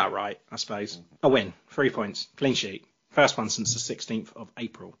about right, I suppose. A win, 3 points, clean sheet. First one since the 16th of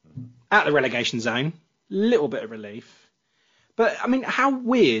April. Out of the relegation zone, little bit of relief. But, I mean, how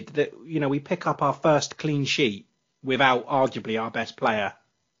weird that, we pick up our first clean sheet without arguably our best player,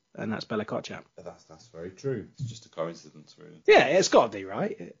 and that's Bella Kotchap. That's very true. It's just a coincidence, really. Yeah, it's got to be,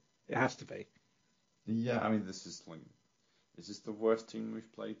 right? It has to be. Yeah, I mean, is this the worst team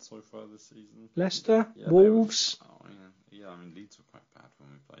we've played so far this season? Leicester? Wolves? I mean, Leeds were quite bad when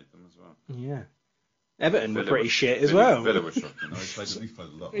we played them as well. Yeah. Everton were pretty shit as well. Villa was shocking. We played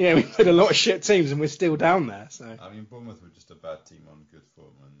a lot. Yeah, we played a lot of shit teams and we're still down there. So I mean, Bournemouth were just a bad team on good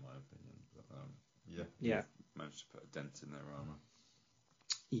form, in my opinion. But, managed to put a dent in their armour.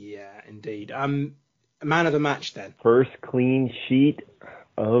 Yeah, indeed. Man of the match then. First clean sheet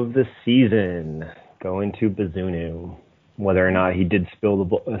of the season going to Bazunu. Whether or not he did spill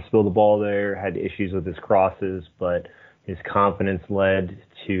the ball there, had issues with his crosses, but his confidence led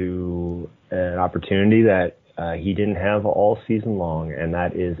to an opportunity that he didn't have all season long, and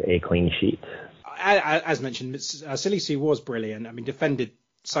that is a clean sheet. As mentioned, Salisu was brilliant. I mean, defended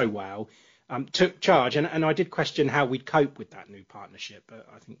so well, took charge, and I did question how we'd cope with that new partnership, but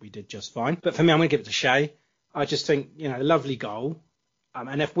I think we did just fine. But for me, I'm going to give it to Shea. I just think, a lovely goal.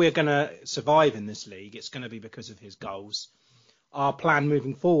 And if we're going to survive in this league, it's going to be because of his goals. Our plan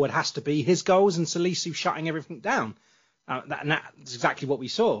moving forward has to be his goals and Salisu shutting everything down. And that's exactly what we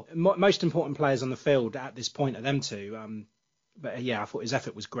saw. Most important players on the field at this point are them two. But I thought his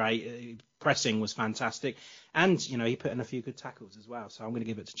effort was great. Pressing was fantastic. And, he put in a few good tackles as well. So I'm going to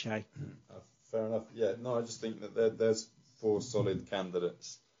give it to Che. Fair enough. Yeah, no, I just think that there's 4 solid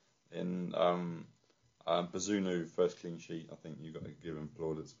candidates in Bazunu, first clean sheet. I think you've got to give him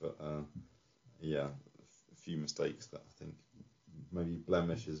plaudits. But, a few mistakes that I think maybe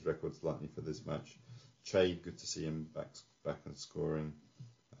blemish his record slightly for this match. Che, good to see him back and scoring.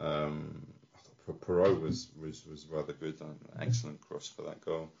 I thought Perot was rather good. Excellent cross for that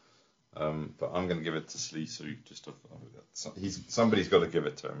goal. But I'm going to give it to Salisu. Somebody's got to give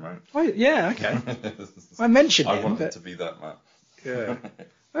it to him, right? Oh, yeah, okay. I mentioned I him. want it to be that man. Yeah.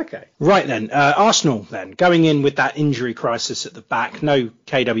 Okay. Right then, Arsenal then, going in with that injury crisis at the back. No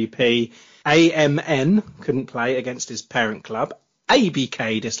KWP. AMN couldn't play against his parent club.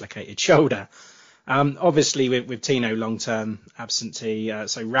 ABK dislocated shoulder. Obviously, with Tino long-term absentee,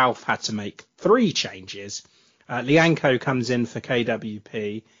 so Ralph had to make 3 changes. Lianco comes in for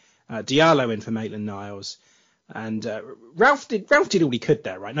KWP, Diallo in for Maitland-Niles, and Ralph did all he could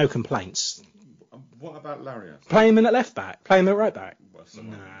there, right? No complaints. What about Lariat? Play him in at left back. Play him at right back. Well,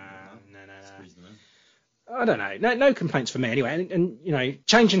 No. Squeeze them in. I don't know. No complaints for me anyway. And you know,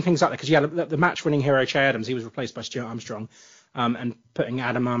 changing things up there because you had the match-winning hero Che Adams. He was replaced by Stuart Armstrong, and putting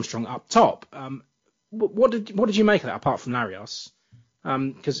Adam Armstrong up top. What did you make of that apart from Larios?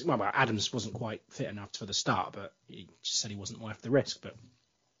 Because Adams wasn't quite fit enough for the start, but he just said he wasn't worth the risk. But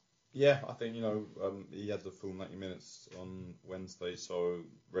yeah, I think he had the full 90 minutes on Wednesday, so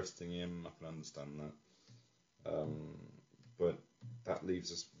resting him, I can understand that. But that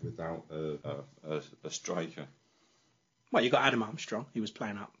leaves us without a striker. Well, you got Adam Armstrong. He was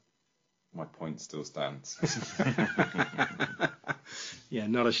playing up. My point still stands. Yeah,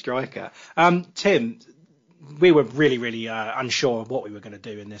 not a striker. Tim, we were really, really unsure of what we were going to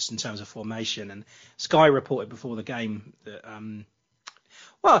do in this in terms of formation. And Sky reported before the game that,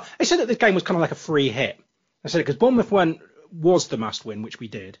 they said that the game was kind of like a free hit. They said it because Bournemouth was the must-win, which we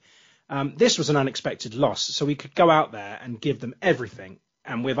did. This was an unexpected loss, so we could go out there and give them everything.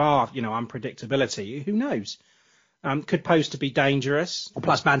 And with our, unpredictability, who knows? Could pose to be dangerous.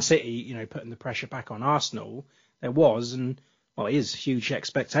 Plus, Man City, putting the pressure back on Arsenal, there was, and is huge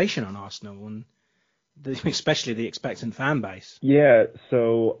expectation on Arsenal, and especially the expectant fan base. Yeah,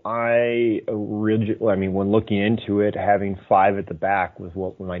 so when looking into it, having 5 at the back was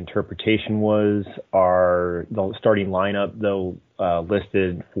what my interpretation was. The starting lineup, though,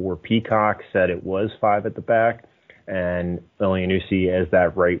 listed for Peacock, said it was 5 at the back, and Elyounoussi as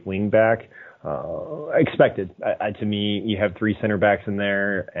that right wing back. Expected. To me, you have 3 center backs in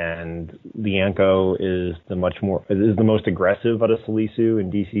there, and Lianco is the most aggressive out of Salisu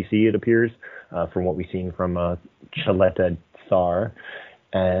and DCC, it appears, from what we've seen from Chaleta Sarr.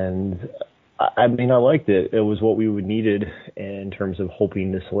 And I liked it. It was what we would needed in terms of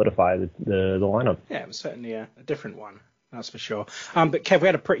hoping to solidify the lineup. Yeah, it was certainly a different one, that's for sure. But Kev, we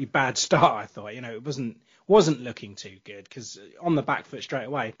had a pretty bad start, I thought. It wasn't looking too good because on the back foot straight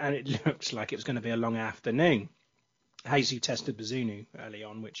away, and it looked like it was going to be a long afternoon. Jesus tested Bazunu early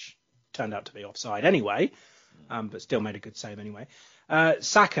on, which turned out to be offside anyway, but still made a good save anyway.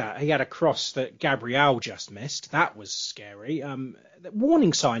 Saka, he had a cross that Gabriel just missed. That was scary. The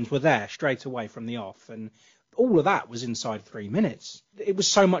warning signs were there straight away from the off, and all of that was inside 3 minutes. It was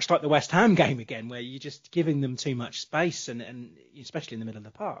so much like the West Ham game again, where you're just giving them too much space, and especially in the middle of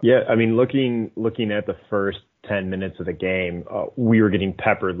the park. Yeah, looking at the first 10 minutes of the game, we were getting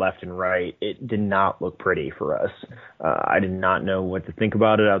peppered left and right. It did not look pretty for us. I did not know what to think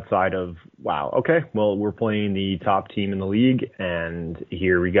about it outside of, wow, okay, well, we're playing the top team in the league, and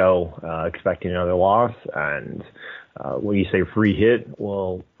here we go, expecting another loss. And when you say free hit,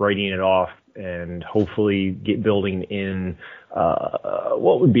 well, writing it off and hopefully building in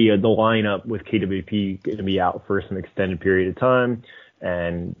what would be the lineup with KWP going to be out for some extended period of time,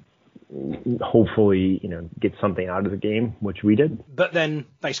 and hopefully get something out of the game, which we did. But then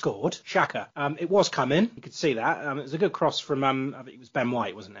they scored. Xhaka. It was coming. You could see that. It was a good cross from I think it was Ben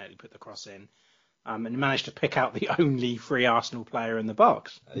White, wasn't it, who put the cross in, and managed to pick out the only free Arsenal player in the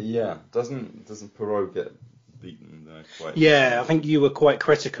box. Yeah, doesn't Perot get beaten there quite? Yeah, I think you were quite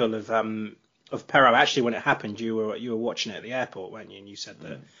critical of Perot. Actually, when it happened, you were watching it at the airport, weren't you? And you said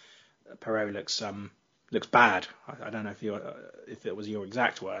that Perot looks bad. I don't know if it was your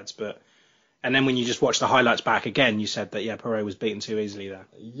exact words, but and then when you just watched the highlights back again, you said that Perot was beaten too easily there.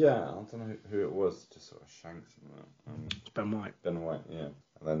 Yeah, I don't know who it was. Just sort of shanked him there. It's Ben White. Ben White, yeah,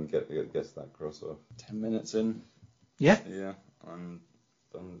 and then gets that cross off. 10 minutes in. Yeah. Yeah, and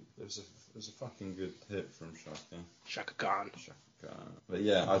it was a fucking good hit from Shaka Khan. But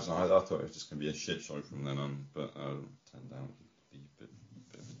yeah, I don't know. I thought it was just going to be a shit show from then on, but turned out to be a bit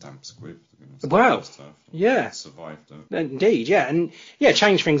of a damp squib. Well, yeah. It survived it. Indeed, yeah. And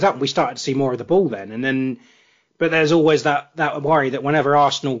changed things up. We started to see more of the ball then. But there's always that worry that whenever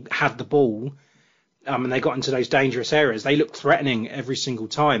Arsenal had the ball, and they got into those dangerous areas, they looked threatening every single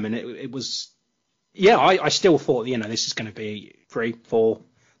time. And it was, I still thought, this is going to be 3-4.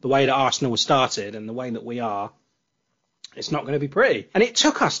 The way that Arsenal was started and the way that we are, it's not going to be pretty. And it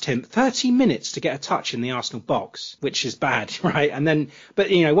took us, Tim, 30 minutes to get a touch in the Arsenal box, which is bad, right? And then, but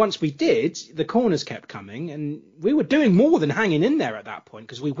once we did, the corners kept coming, and we were doing more than hanging in there at that point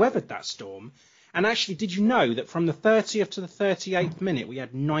because we weathered that storm. And actually, did you know that from the 30th to the 38th minute, we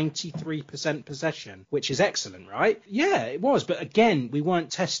had 93% possession, which is excellent, right? Yeah, it was. But again, we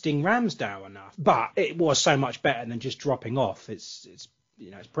weren't testing Ramsdale enough. But it was so much better than just dropping off. It's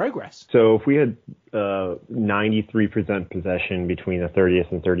it's progress. So if we had 93% possession between the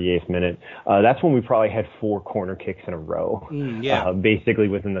 30th and 38th minute, that's when we probably had 4 corner kicks in a row. Basically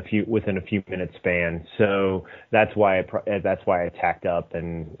within a few minutes span. So that's why I tacked up,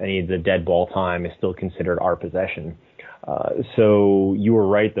 and any of the dead ball time is still considered our possession. So you were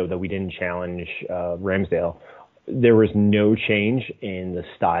right though that we didn't challenge Ramsdale. There was no change in the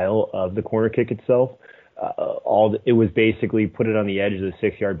style of the corner kick itself. It was basically put it on the edge of the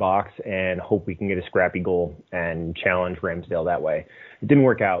 6-yard box and hope we can get a scrappy goal and challenge Ramsdale that way. It didn't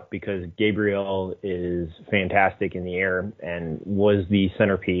work out because Gabriel is fantastic in the air and was the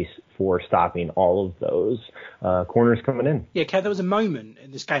centerpiece for stopping all of those corners coming in. Yeah, Kev, there was a moment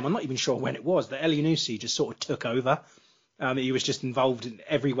in this game, I'm not even sure when it was, that Elyounoussi just sort of took over. He was just involved in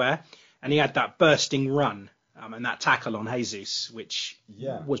everywhere, and he had that bursting run and that tackle on Jesus, which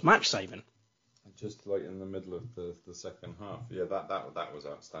was match-saving. Just like in the middle of the second half, that was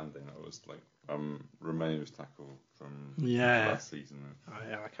outstanding. It was like Romeo's tackle from last season.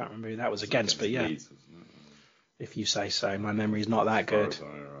 I can't remember who that was against, but yeah. Leeds, if you say so, my memory's not that good.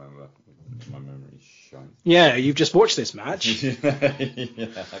 My memory's shite. Yeah, you've just watched this match. I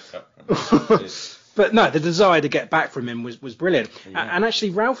can't remember. But no, the desire to get back from him was brilliant. Yeah. And actually,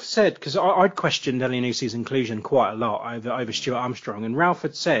 Ralph said, because I'd questioned Elyounoussi inclusion quite a lot over Stuart Armstrong, and Ralph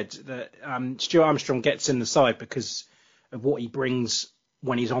had said that Stuart Armstrong gets in the side because of what he brings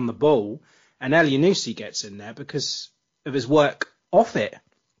when he's on the ball, and Elyounoussi gets in there because of his work off it.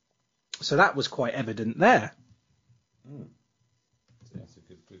 So that was quite evident there. It's a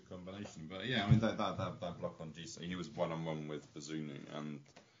good combination. But yeah, I mean, that block on GC, he was one-on-one with Bazunu, and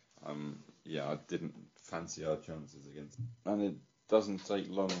I didn't fancy our chances against him. And it doesn't take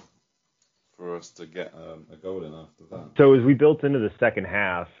long for us to get a goal in after that. So as we built into the second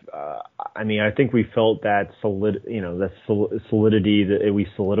half, I think we felt that solidity, that we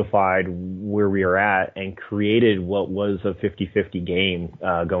solidified where we are at and created what was a 50-50 game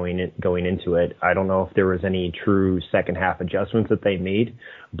going into it. I don't know if there was any true second half adjustments that they made,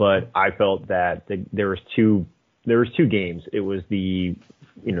 but I felt that there was two games. It was the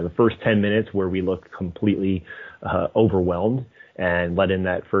first 10 minutes where we looked completely overwhelmed and let in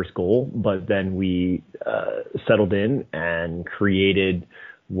that first goal, but then we settled in and created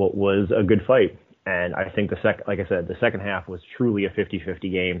what was a good fight. And I think the second half was truly a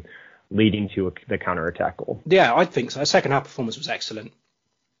 50-50 game, leading to the counterattack goal. Yeah, I think so. The second half performance was excellent.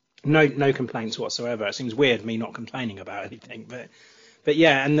 No complaints whatsoever. It seems weird me not complaining about anything, but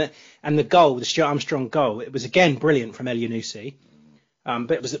yeah, and the goal, the Stuart Armstrong goal, it was again brilliant from Elyounoussi.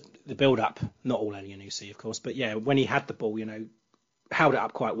 But it was the build-up, not all Elyounoussi, of course. But yeah, when he had the ball, held it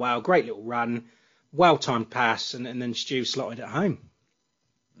up quite well. Great little run, well-timed pass, and then Stu slotted it home.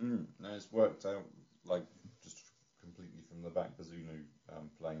 No, it's worked out like just completely from the back. Bazunu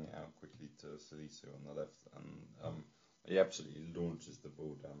playing it out quickly to Salisu on the left, and he absolutely launches the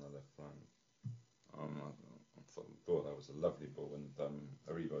ball down the left flank. I thought that was a lovely ball, and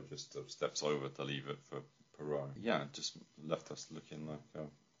Aribo just steps over to leave it for Perron. Yeah, it just left us looking like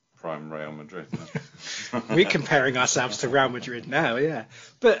prime Real Madrid. We're comparing ourselves to Real Madrid now, yeah.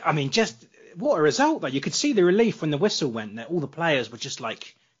 But, just what a result, though. You could see the relief when the whistle went there. All the players were just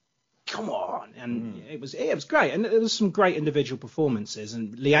like, come on. And it was great. And there was some great individual performances.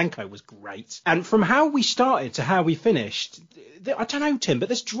 And Lianco was great. And from how we started to how we finished, I don't know, Tim, but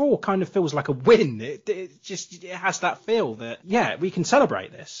this draw kind of feels like a win. It has that feel that, yeah, we can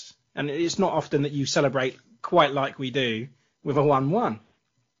celebrate this. And it's not often that you celebrate quite like we do with a 1-1.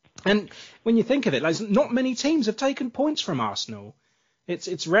 And when you think of it, not many teams have taken points from Arsenal.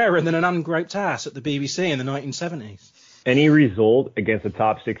 It's rarer than an ungroped ass at the BBC in the 1970s. Any result against a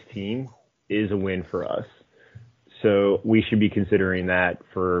top 6 team is a win for us. So we should be considering that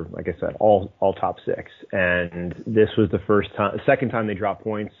for, like I said, all top 6. And this was the second time they dropped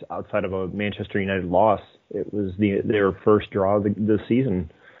points outside of a Manchester United loss. It was their first draw of the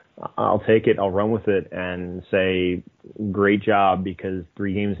season. I'll take it. I'll run with it and say great job, because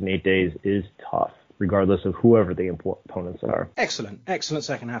 3 games in 8 days is tough, regardless of whoever the opponents are. Excellent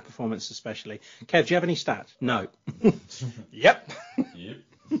second half performance, especially. Kev, do you have any stats? No. Yep.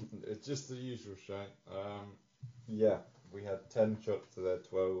 It's just the usual shot. We had 10 shots to their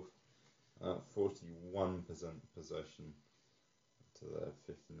 12, 41% possession to their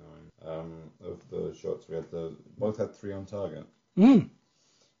 59. Of the shots, both had 3 on target.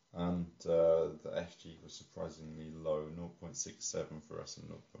 And the XG was surprisingly low, 0.67 for us and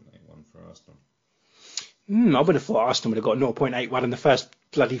 0.81 for Arsenal. I would have thought Arsenal would have got 0.81 in the first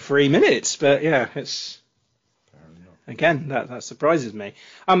bloody 3 minutes, but yeah, it's Again, that surprises me.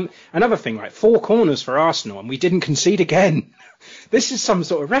 Another thing, right? 4 corners for Arsenal, and we didn't concede again. This is some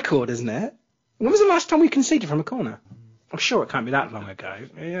sort of record, isn't it? When was the last time we conceded from a corner? I'm sure it can't be that long ago.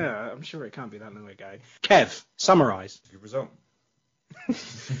 Yeah, I'm sure it can't be that long ago. Kev, summarise. Good result.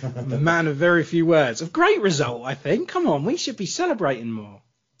 The man of very few words. A great result, I think. Come on, we should be celebrating more.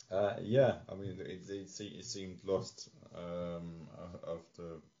 Yeah, I mean, it seemed lost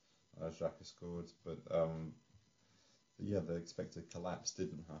after Xhaka scored, but yeah, the expected collapse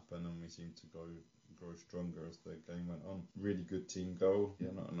didn't happen, and we seemed to grow stronger as the game went on. Really good team goal. Yeah,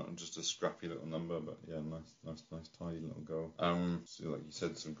 not just a scrappy little number, but yeah, nice, tidy little goal. So like you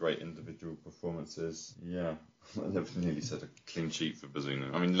said, some great individual performances. Yeah, I never nearly said a clean sheet for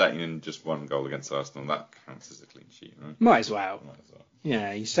Bazunu. I mean, letting in just 1 goal against Arsenal, that counts as a clean sheet, right? Might as well.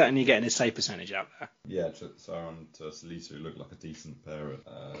 Yeah, he's certainly getting his save percentage up there. Yeah, Trossard and Salisu looked like a decent pair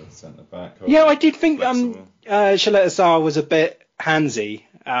at centre back. Yeah, I did think Shalet was a bit handsy.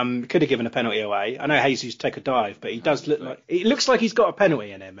 Could have given a penalty away. I know Jesus took a dive, but he does looks like he's got a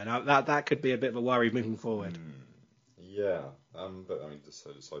penalty in him, and that could be a bit of a worry moving forward. Yeah, but I mean,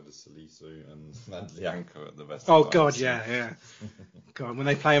 so does Salisu and Lianco at the best. Oh God, yeah. God, when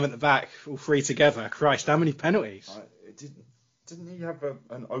they play him at the back, all 3 together, Christ, how many penalties? Didn't he have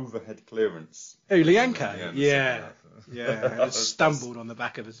an overhead clearance? Oh, Lianco? Yeah. Stumbled on the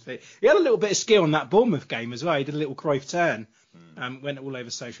back of his feet. He had a little bit of skill in that Bournemouth game as well. He did a little Cruyff turn. Went all over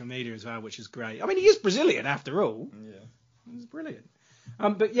social media as well, which is great. I mean, he is Brazilian after all. Yeah. He's brilliant.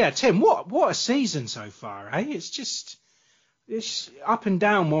 But yeah, Tim, what a season so far, eh? It's up and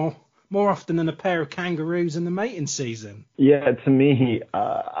down more often than a pair of kangaroos in the mating season. Yeah, to me,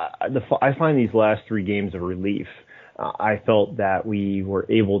 I find these last 3 games a relief. I felt that we were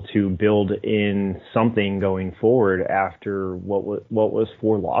able to build in something going forward after what was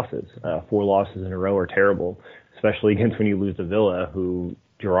 4 losses. 4 losses in a row are terrible, especially against when you lose to Villa, who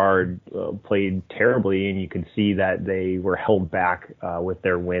Gerrard played terribly, and you could see that they were held back with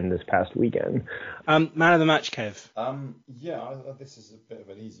their win this past weekend. Man of the match, Kev. This is a bit of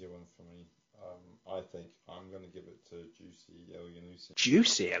an easier one for me. I think I'm going to give it to Juicy Elyounoussi.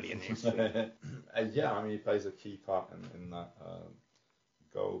 Juicy Elyounoussi? Yeah, I mean, he plays a key part in that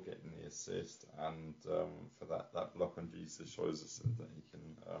goal, getting the assist, and for that block on Jesus shows us that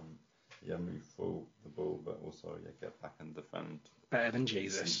he can move full the ball, but also get back and defend. Better than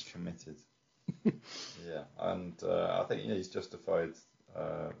Jesus. He's committed. Yeah, and I think he's justified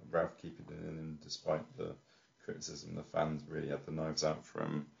Ralph keeping it in despite the criticism. The fans really had the knives out for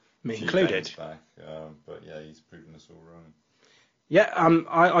him. Me included. Back, but yeah, he's proven us all wrong. Yeah,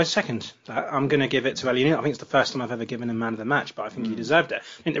 I second that. I'm going to give it to Elyounoussi. I think it's the first time I've ever given him man of the match, but I think he deserved it.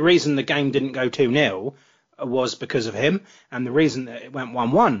 I think the reason the game didn't go 2-0 was because of him, and the reason that it went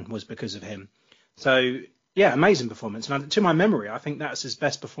 1-1 was because of him. So, yeah, amazing performance. And to my memory, I think that's his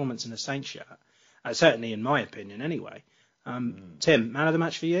best performance in a Saints shirt, certainly in my opinion anyway. Tim, man of the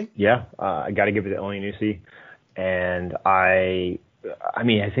match for you? Yeah, I got to give it to Elyounoussi. And I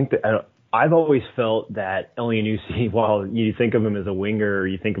think that I've always felt that Elyounoussi, while you think of him as a winger or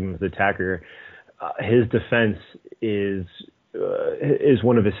you think of him as an attacker, his defense is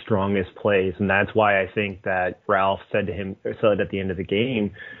one of his strongest plays, and that's why I think that Ralph said at the end of the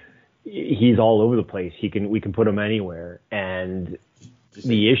game, he's all over the place. We can put him anywhere, and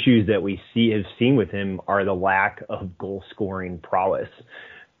the issues that we have seen with him are the lack of goal scoring prowess.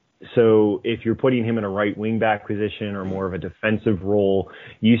 So if you're putting him in a right wing back position or more of a defensive role,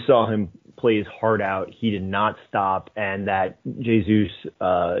 you saw him play his heart out. He did not stop, and that Jesus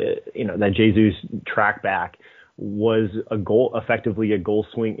track back was effectively a goal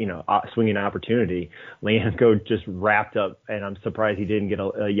swinging opportunity. Lianco just wrapped up, and I'm surprised he didn't get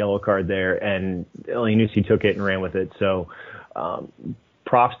a yellow card there, and Elyounoussi took it and ran with it. So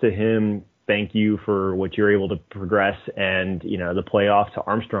props to him. Thank you for what you're able to progress, and the playoff to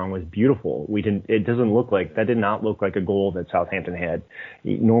Armstrong was beautiful. It did not look like a goal that Southampton had.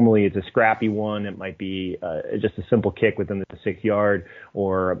 Normally it's a scrappy one. It might be just a simple kick within the 6 yard,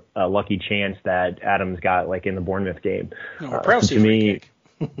 or a lucky chance that Adams got like in the Bournemouth game. Prowsey free kick.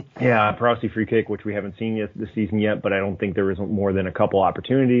 Yeah, Prowsey free kick, which we haven't seen this season yet, but I don't think there was more than a couple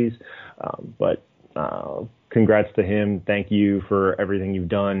opportunities. But congrats to him. Thank you for everything you've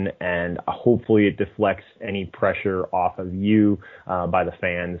done, and hopefully it deflects any pressure off of you by the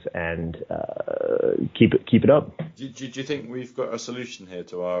fans, and keep it up. Do you think we've got a solution here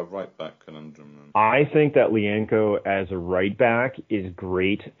to our right back conundrum? I think that Lianco as a right back is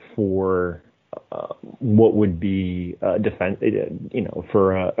great for what would be defense,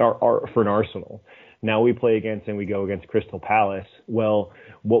 for an Arsenal. Now we go against Crystal Palace. Well,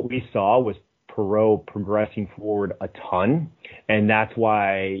 what we saw was Perot progressing forward a ton, and that's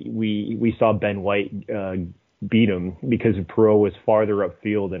why we saw Ben White beat him, because Perot was farther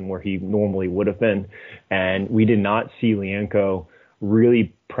upfield than where he normally would have been, and we did not see Lianco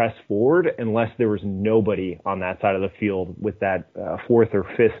really press forward unless there was nobody on that side of the field with that fourth or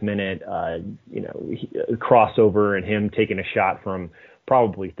fifth minute crossover and him taking a shot from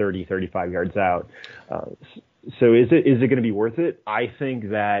probably 30, 35 yards out. So is it going to be worth it? I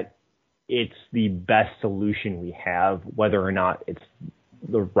think that it's the best solution we have. Whether or not it's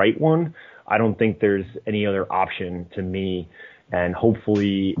the right one, I don't think there's any other option to me. And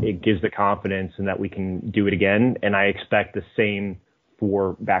hopefully it gives the confidence and that we can do it again. And I expect the same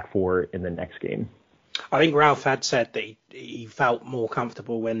for back four in the next game. I think Ralph had said that he felt more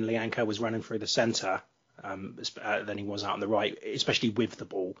comfortable when Lianco was running through the centre than he was out on the right, especially with the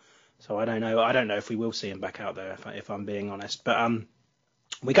ball. So I don't know if we will see him back out there, if I'm being honest. But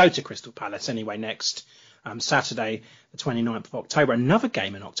we go to Crystal Palace anyway next Saturday, the 29th of October. Another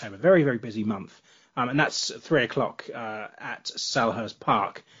game in October, very, very busy month. And that's 3 o'clock at Selhurst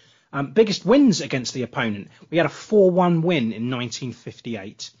Park. Biggest wins against the opponent. We had a 4-1 win in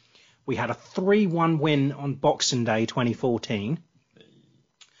 1958. We had a 3-1 win on Boxing Day 2014.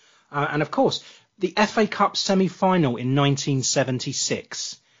 And of course, the FA Cup semi-final in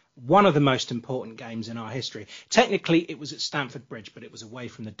 1976. One of the most important games in our history. Technically, it was at Stamford Bridge, but it was away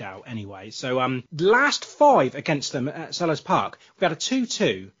from the Dow anyway. So the last 5 against them at Selhurst Park, we had a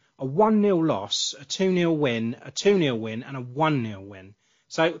 2-2, a 1-0 loss, a 2-0 win, a 2-0 win, and a 1-0 win.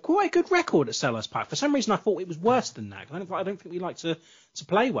 So quite a good record at Selhurst Park. For some reason, I thought it was worse than that. I don't think we like to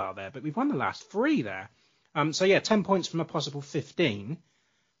play well there, but we've won the last 3 there. 10 points from a possible 15,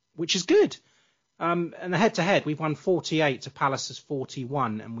 which is good. And the head-to-head, we've won 48 to Palace's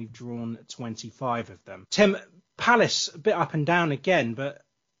 41, and we've drawn 25 of them. Tim, Palace, a bit up and down again, but,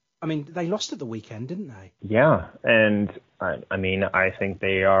 I mean, they lost at the weekend, didn't they? Yeah, and, I think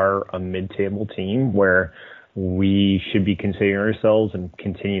they are a mid-table team where we should be considering ourselves and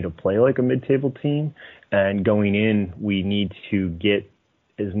continue to play like a mid-table team. And going in, we need to get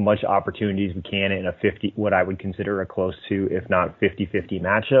as much opportunity as we can in what I would consider a close to, if not 50-50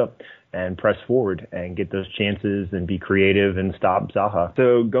 matchup, and press forward and get those chances and be creative and stop Zaha.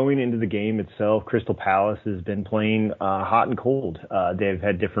 So going into the game itself, Crystal Palace has been playing hot and cold. They've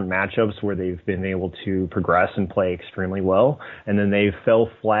had different matchups where they've been able to progress and play extremely well, and then they fell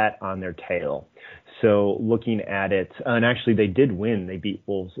flat on their tail. So looking at it, and actually they did win. They beat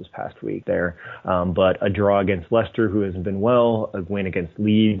Wolves this past week there, but a draw against Leicester, who hasn't been well, a win against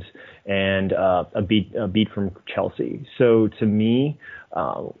Leeds, and a beat from Chelsea. So to me,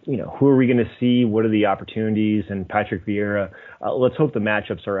 who are we going to see? What are the opportunities? And Patrick Vieira, let's hope the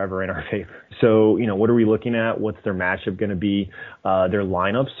matchups are ever in our favor. So, what are we looking at? What's their matchup going to be? Their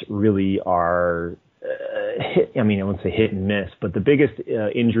lineups really are I wouldn't say hit and miss, but the biggest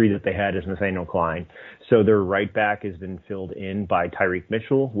injury that they had is Nathaniel Klein. So their right back has been filled in by Tyreek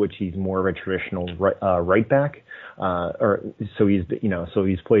Mitchell, which he's more of a traditional right back. So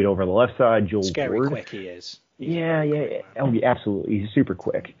he's played over the left side. Joel Scary Ward. Quick he is. Yeah. Oh, absolutely. He's super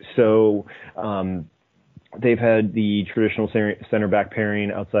quick. So they've had the traditional center back pairing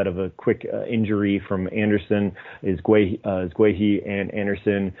outside of a quick injury from Anderson is Guehi and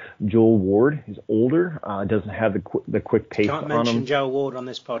Anderson. Joel Ward is older, doesn't have the quick pace on him. Can't mention Joel Ward on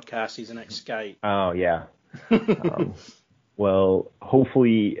this podcast. He's an ex-skate. Oh, yeah. Well,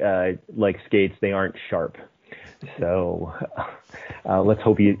 hopefully, like skates, they aren't sharp. So let's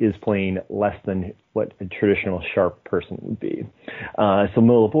hope he is playing less than what a traditional sharp person would be. So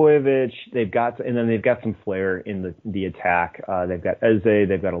Milivojevic, they've got some flair in the attack. They've got Eze,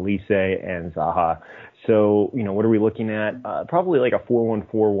 they've got Elise and Zaha. So, what are we looking at? Probably like a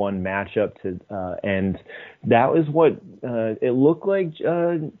 4-1-4-1 matchup and that was what it looked like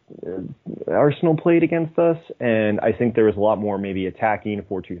Arsenal played against us. And I think there was a lot more maybe attacking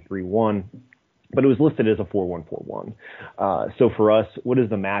 4-2-3-1. But it was listed as a 4-1-4-1. So for us, what is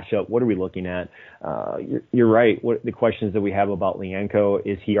the matchup? What are we looking at? You're right. What the questions that we have about Lianco,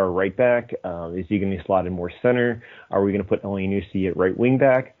 is he our right back? Is he going to be slotted more center? Are we going to put Elyounoussi at right wing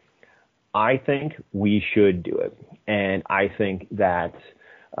back? I think we should do it. And I think that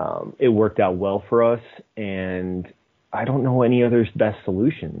it worked out well for us. And I don't know any other best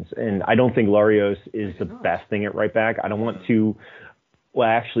solutions. And I don't think Larios is the best thing at right back. I don't want to... Well,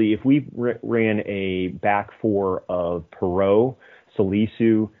 actually, if we ran a back four of Perot,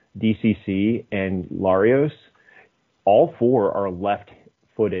 Salisu, DCC, and Larios, all 4 are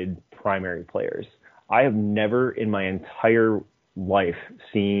left-footed primary players. I have never in my entire life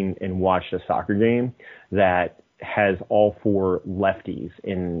seen and watched a soccer game that has all 4 lefties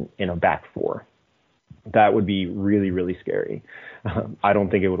in a back 4. That would be really, really scary. I don't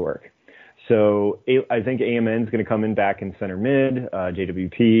think it would work. So I think AMN's going to come in back in center mid,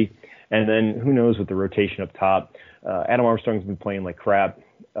 JWP, and then who knows with the rotation up top. Adam Armstrong's been playing like crap.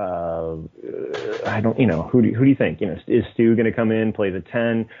 I don't, who do you think? Is Stu going to come in, play the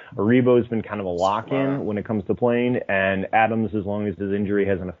 10? Aribo's been kind of a lock-in when it comes to playing, and Adams, as long as his injury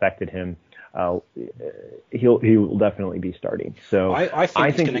hasn't affected him, he will definitely be starting. So I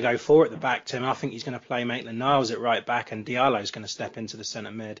think he's going to go 4 at the back, Tim. I think he's going to play Maitland-Niles at right back, and Diallo's going to step into the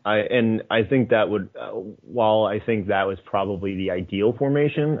centre mid. I think that would, while I think that was probably the ideal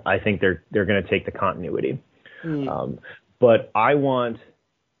formation, I think they're going to take the continuity. But I want,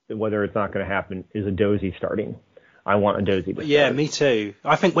 whether it's not going to happen, is a Dozy starting. I want a Dozy to start. Me too.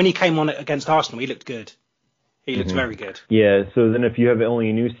 I think when he came on against Arsenal, he looked good. He looks very good. Yeah, so then if you have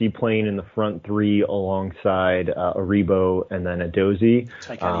Elyounoussi playing in the front 3 alongside Aribo and then a Dozy,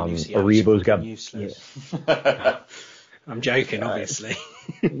 Aribo's got useless. I'm joking, obviously.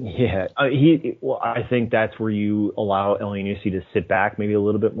 Yeah, I think that's where you allow Elyounoussi to sit back maybe a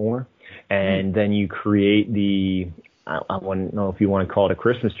little bit more, and then you create the, I don't know if you want to call it a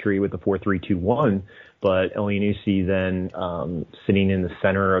Christmas tree with the 4-3-2-1, but Elyounoussi then sitting in the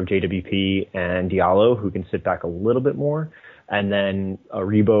center of JWP and Diallo, who can sit back a little bit more, and then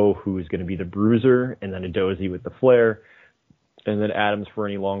Aribo, who is going to be the bruiser, and then a Dozy with the flare, and then Adams for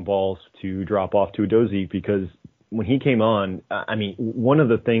any long balls to drop off to a Dozy, because when he came on, one of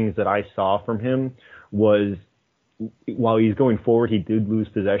the things that I saw from him was, while he's going forward, he did lose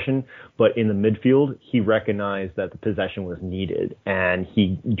possession, but in the midfield, he recognized that the possession was needed, and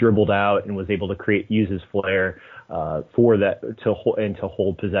he dribbled out and was able to use his flair for that to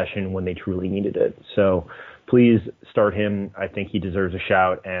hold possession when they truly needed it. So please start him. I think he deserves a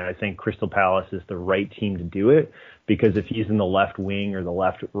shout, and I think Crystal Palace is the right team to do it, because if he's in the left wing or the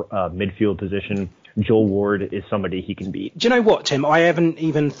left midfield position, Joel Ward is somebody he can beat. Do you know what, Tim? I haven't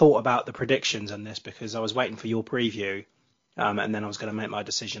even thought about the predictions on this because I was waiting for your preview, and then I was going to make my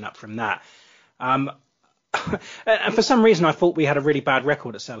decision up from that. And for some reason, I thought we had a really bad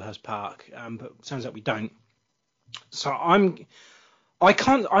record at Selhurst Park, but it turns out we don't. So I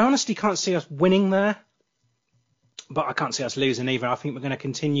honestly can't see us winning there, but I can't see us losing either. I think we're going to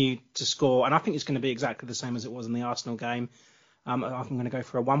continue to score, and I think it's going to be exactly the same as it was in the Arsenal game. I think I'm going to go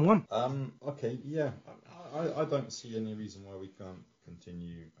for a 1-1. Okay, yeah. I don't see any reason why we can't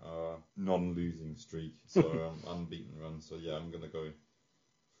continue our non-losing streak, so unbeaten run. So yeah, I'm going to go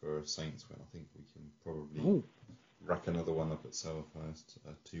for a Saints win. I think we can probably rack another one up at Selhurst,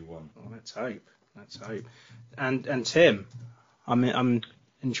 2-1. Oh, let's hope. And Tim, I'm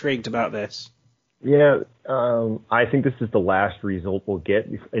intrigued about this. Yeah, I think this is the last result we'll get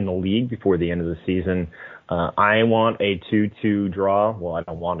in the league before the end of the season. I want a 2-2 draw. Well, I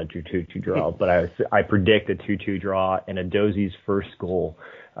don't want a 2-2 draw, but I predict a 2-2 draw and a Dozy's first goal,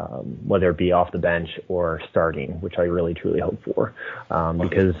 whether it be off the bench or starting, which I really, truly hope for.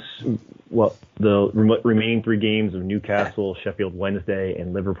 Because, the remaining 3 games of Newcastle, Sheffield Wednesday,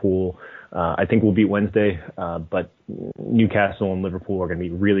 and Liverpool, I think we'll beat Wednesday, but Newcastle and Liverpool are going to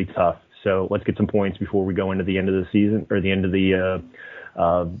be really tough. So let's get some points before we go into the end of the season, or the end of the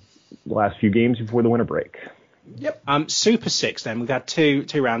last few games before the winter break. Yep. Super 6 then. We've had two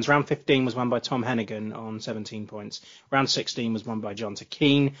rounds. Round 15 was won by Tom Hennigan on 17 points. Round 16 was won by John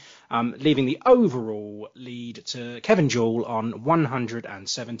Keane, leaving the overall lead to Kevin Jewell on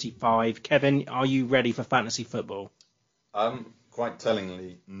 175. Kevin, are you ready for fantasy football? Quite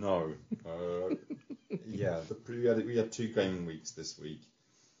tellingly, no. We had 2 game weeks this week.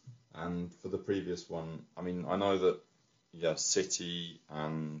 And for the previous one, I know that, City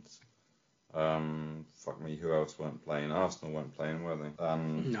and, who else weren't playing? Arsenal weren't playing, were they?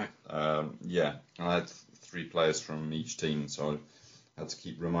 No. And I had 3 players from each team, so I had to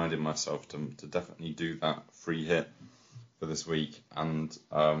keep reminding myself to definitely do that free hit for this week. And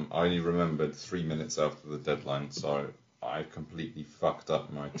I only remembered 3 minutes after the deadline, so I completely fucked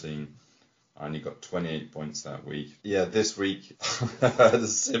up my team. I only got 28 points that week. Yeah, this week I had a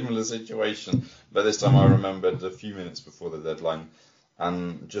similar situation, but this time I remembered a few minutes before the deadline,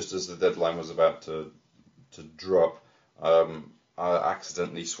 and just as the deadline was about to drop, I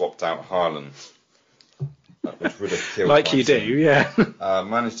accidentally swapped out Haaland, which would have killed like my you team. do, yeah.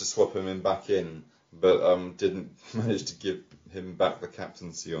 Managed to swap him back in, but didn't manage to give him back the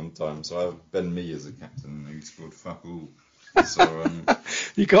captaincy on time, so I have Ben Mee as a captain, who scored fuck all. So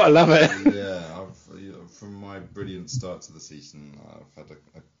you gotta love it. Yeah, from my brilliant start to the season, I've had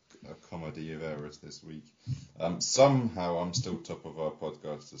a comedy of errors this week. Somehow I'm still top of our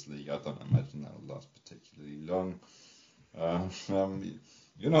podcasters league. I don't imagine that will last particularly long.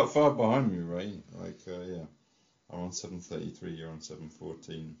 You're not far behind me, Ray. I'm on 733. You're on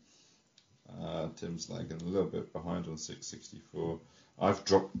 714. Tim's lagging a little bit behind on 664. I've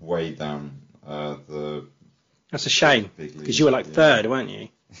dropped way down. That's a shame because you were like third, weren't you?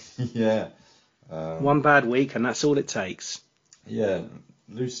 Yeah. One bad week and that's all it takes. Yeah.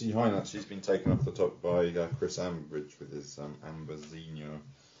 Lucy Hynat, she's been taken off the top by Chris Ambridge with his Amberzinho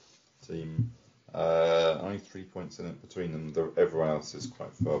team. Only 3 points in it between them. Everyone else is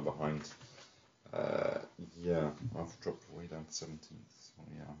quite far behind. I've dropped way down to 17th. So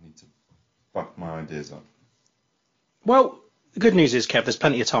I need to buck my ideas up. Well, the good news is, Kev, there's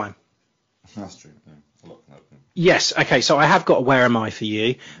plenty of time. That's true. Yeah, a lot can happen. Yes. Okay. So I have got a where am I for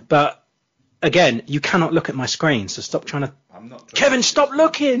you, but again, you cannot look at my screen. So stop trying to. I'm not. Kevin, stop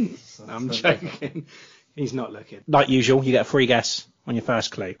looking. I'm joking. He's not looking. Like usual, you get a free guess on your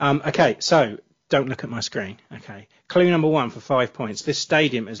first clue. Okay. So don't look at my screen. Okay. Clue number 1 for 5 points. This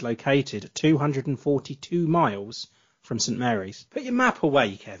stadium is located 242 miles from St Mary's. Put your map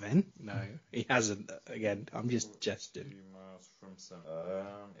away, Kevin. No, he hasn't. Again, I'm just jesting. 2 miles from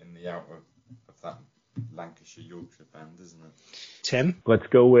in the outer of that Lancashire-Yorkshire band, isn't it? Tim? Let's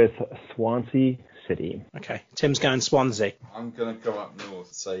go with Swansea City. Okay, Tim's going Swansea. I'm going to go up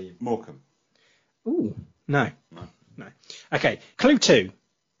north, say Morecambe. Ooh, no. Okay, clue 2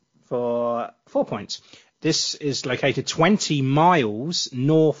 for 4 points. This is located 20 miles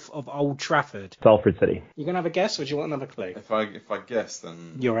north of Old Trafford. Salford City. You going to have a guess, or do you want another clue? If I guess,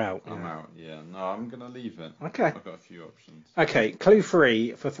 then... You're out. I'm out, yeah. No, I'm going to leave it. Okay. I've got a few options. Okay, clue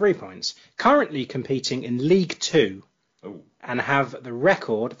 3 for 3 points. Currently competing in League 2 and have the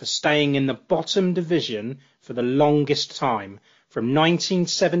record for staying in the bottom division for the longest time. From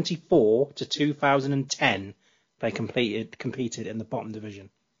 1974 to 2010, they competed in the bottom division.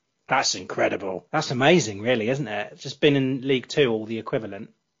 That's incredible. That's amazing, really, isn't it? It's just been in League 2, or the equivalent,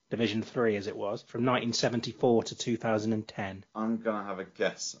 Division 3 as it was, from 1974 to 2010. I'm going to have a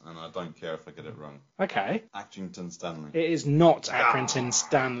guess, and I don't care if I get it wrong. Okay. Accrington Stanley. It is not Accrington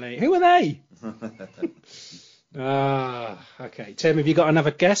Stanley. Who are they? Okay. Tim, have you got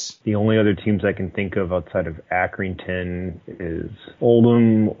another guess? The only other teams I can think of outside of Accrington is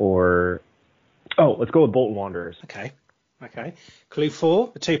Oldham or... Oh, let's go with Bolton Wanderers. Okay. Clue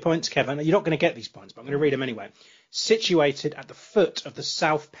 4 for 2 points, Kevin. You're not going to get these points, but I'm going to read them anyway. Situated at the foot of the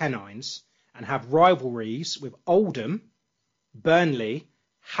South Pennines and have rivalries with Oldham, Burnley,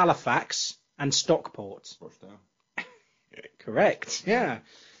 Halifax and Stockport. Rochdale. Correct, yeah.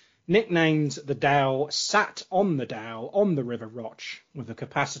 Nicknamed the Dow, sat on the Dow on the River Roch with a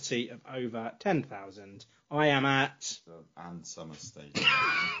capacity of over 10,000. I am at... Ann Summers Stadium.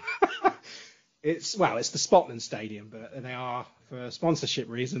 It's the Spotland Stadium, but they are, for sponsorship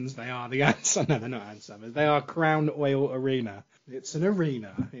reasons, they are the no, they're not Ann Summers. They are Crown Oil Arena. It's an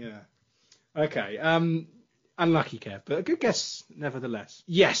arena, yeah. Okay, unlucky, Kev, but a good guess nevertheless.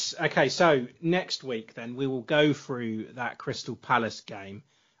 Yes, okay, so next week then we will go through that Crystal Palace game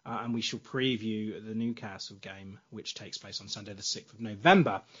and we shall preview the Newcastle game, which takes place on Sunday the 6th of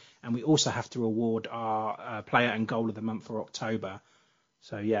November. And we also have to award our player and goal of the month for October.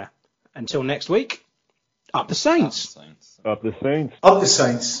 So, yeah. Until next week, up the Saints. Up the Saints. Up the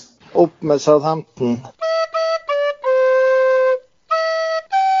Saints. Up med Southampton.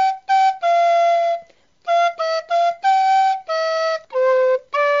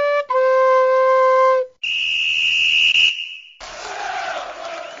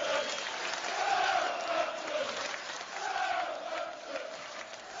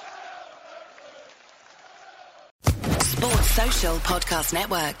 Sports Social Podcast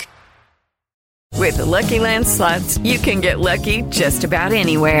Network. With the Lucky Land Slots, you can get lucky just about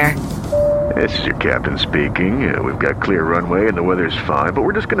anywhere. This is your captain speaking. We've got clear runway and the weather's fine, but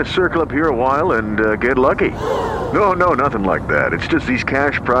we're just going to circle up here a while and get lucky. No, nothing like that. It's just these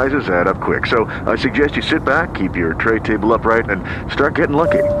cash prizes add up quick. So I suggest you sit back, keep your tray table upright, and start getting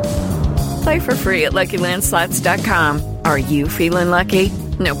lucky. Play for free at LuckyLandSlots.com. Are you feeling lucky?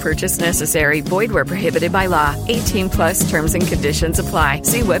 No purchase necessary. Void where prohibited by law. 18+ terms and conditions apply.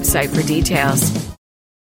 See website for details.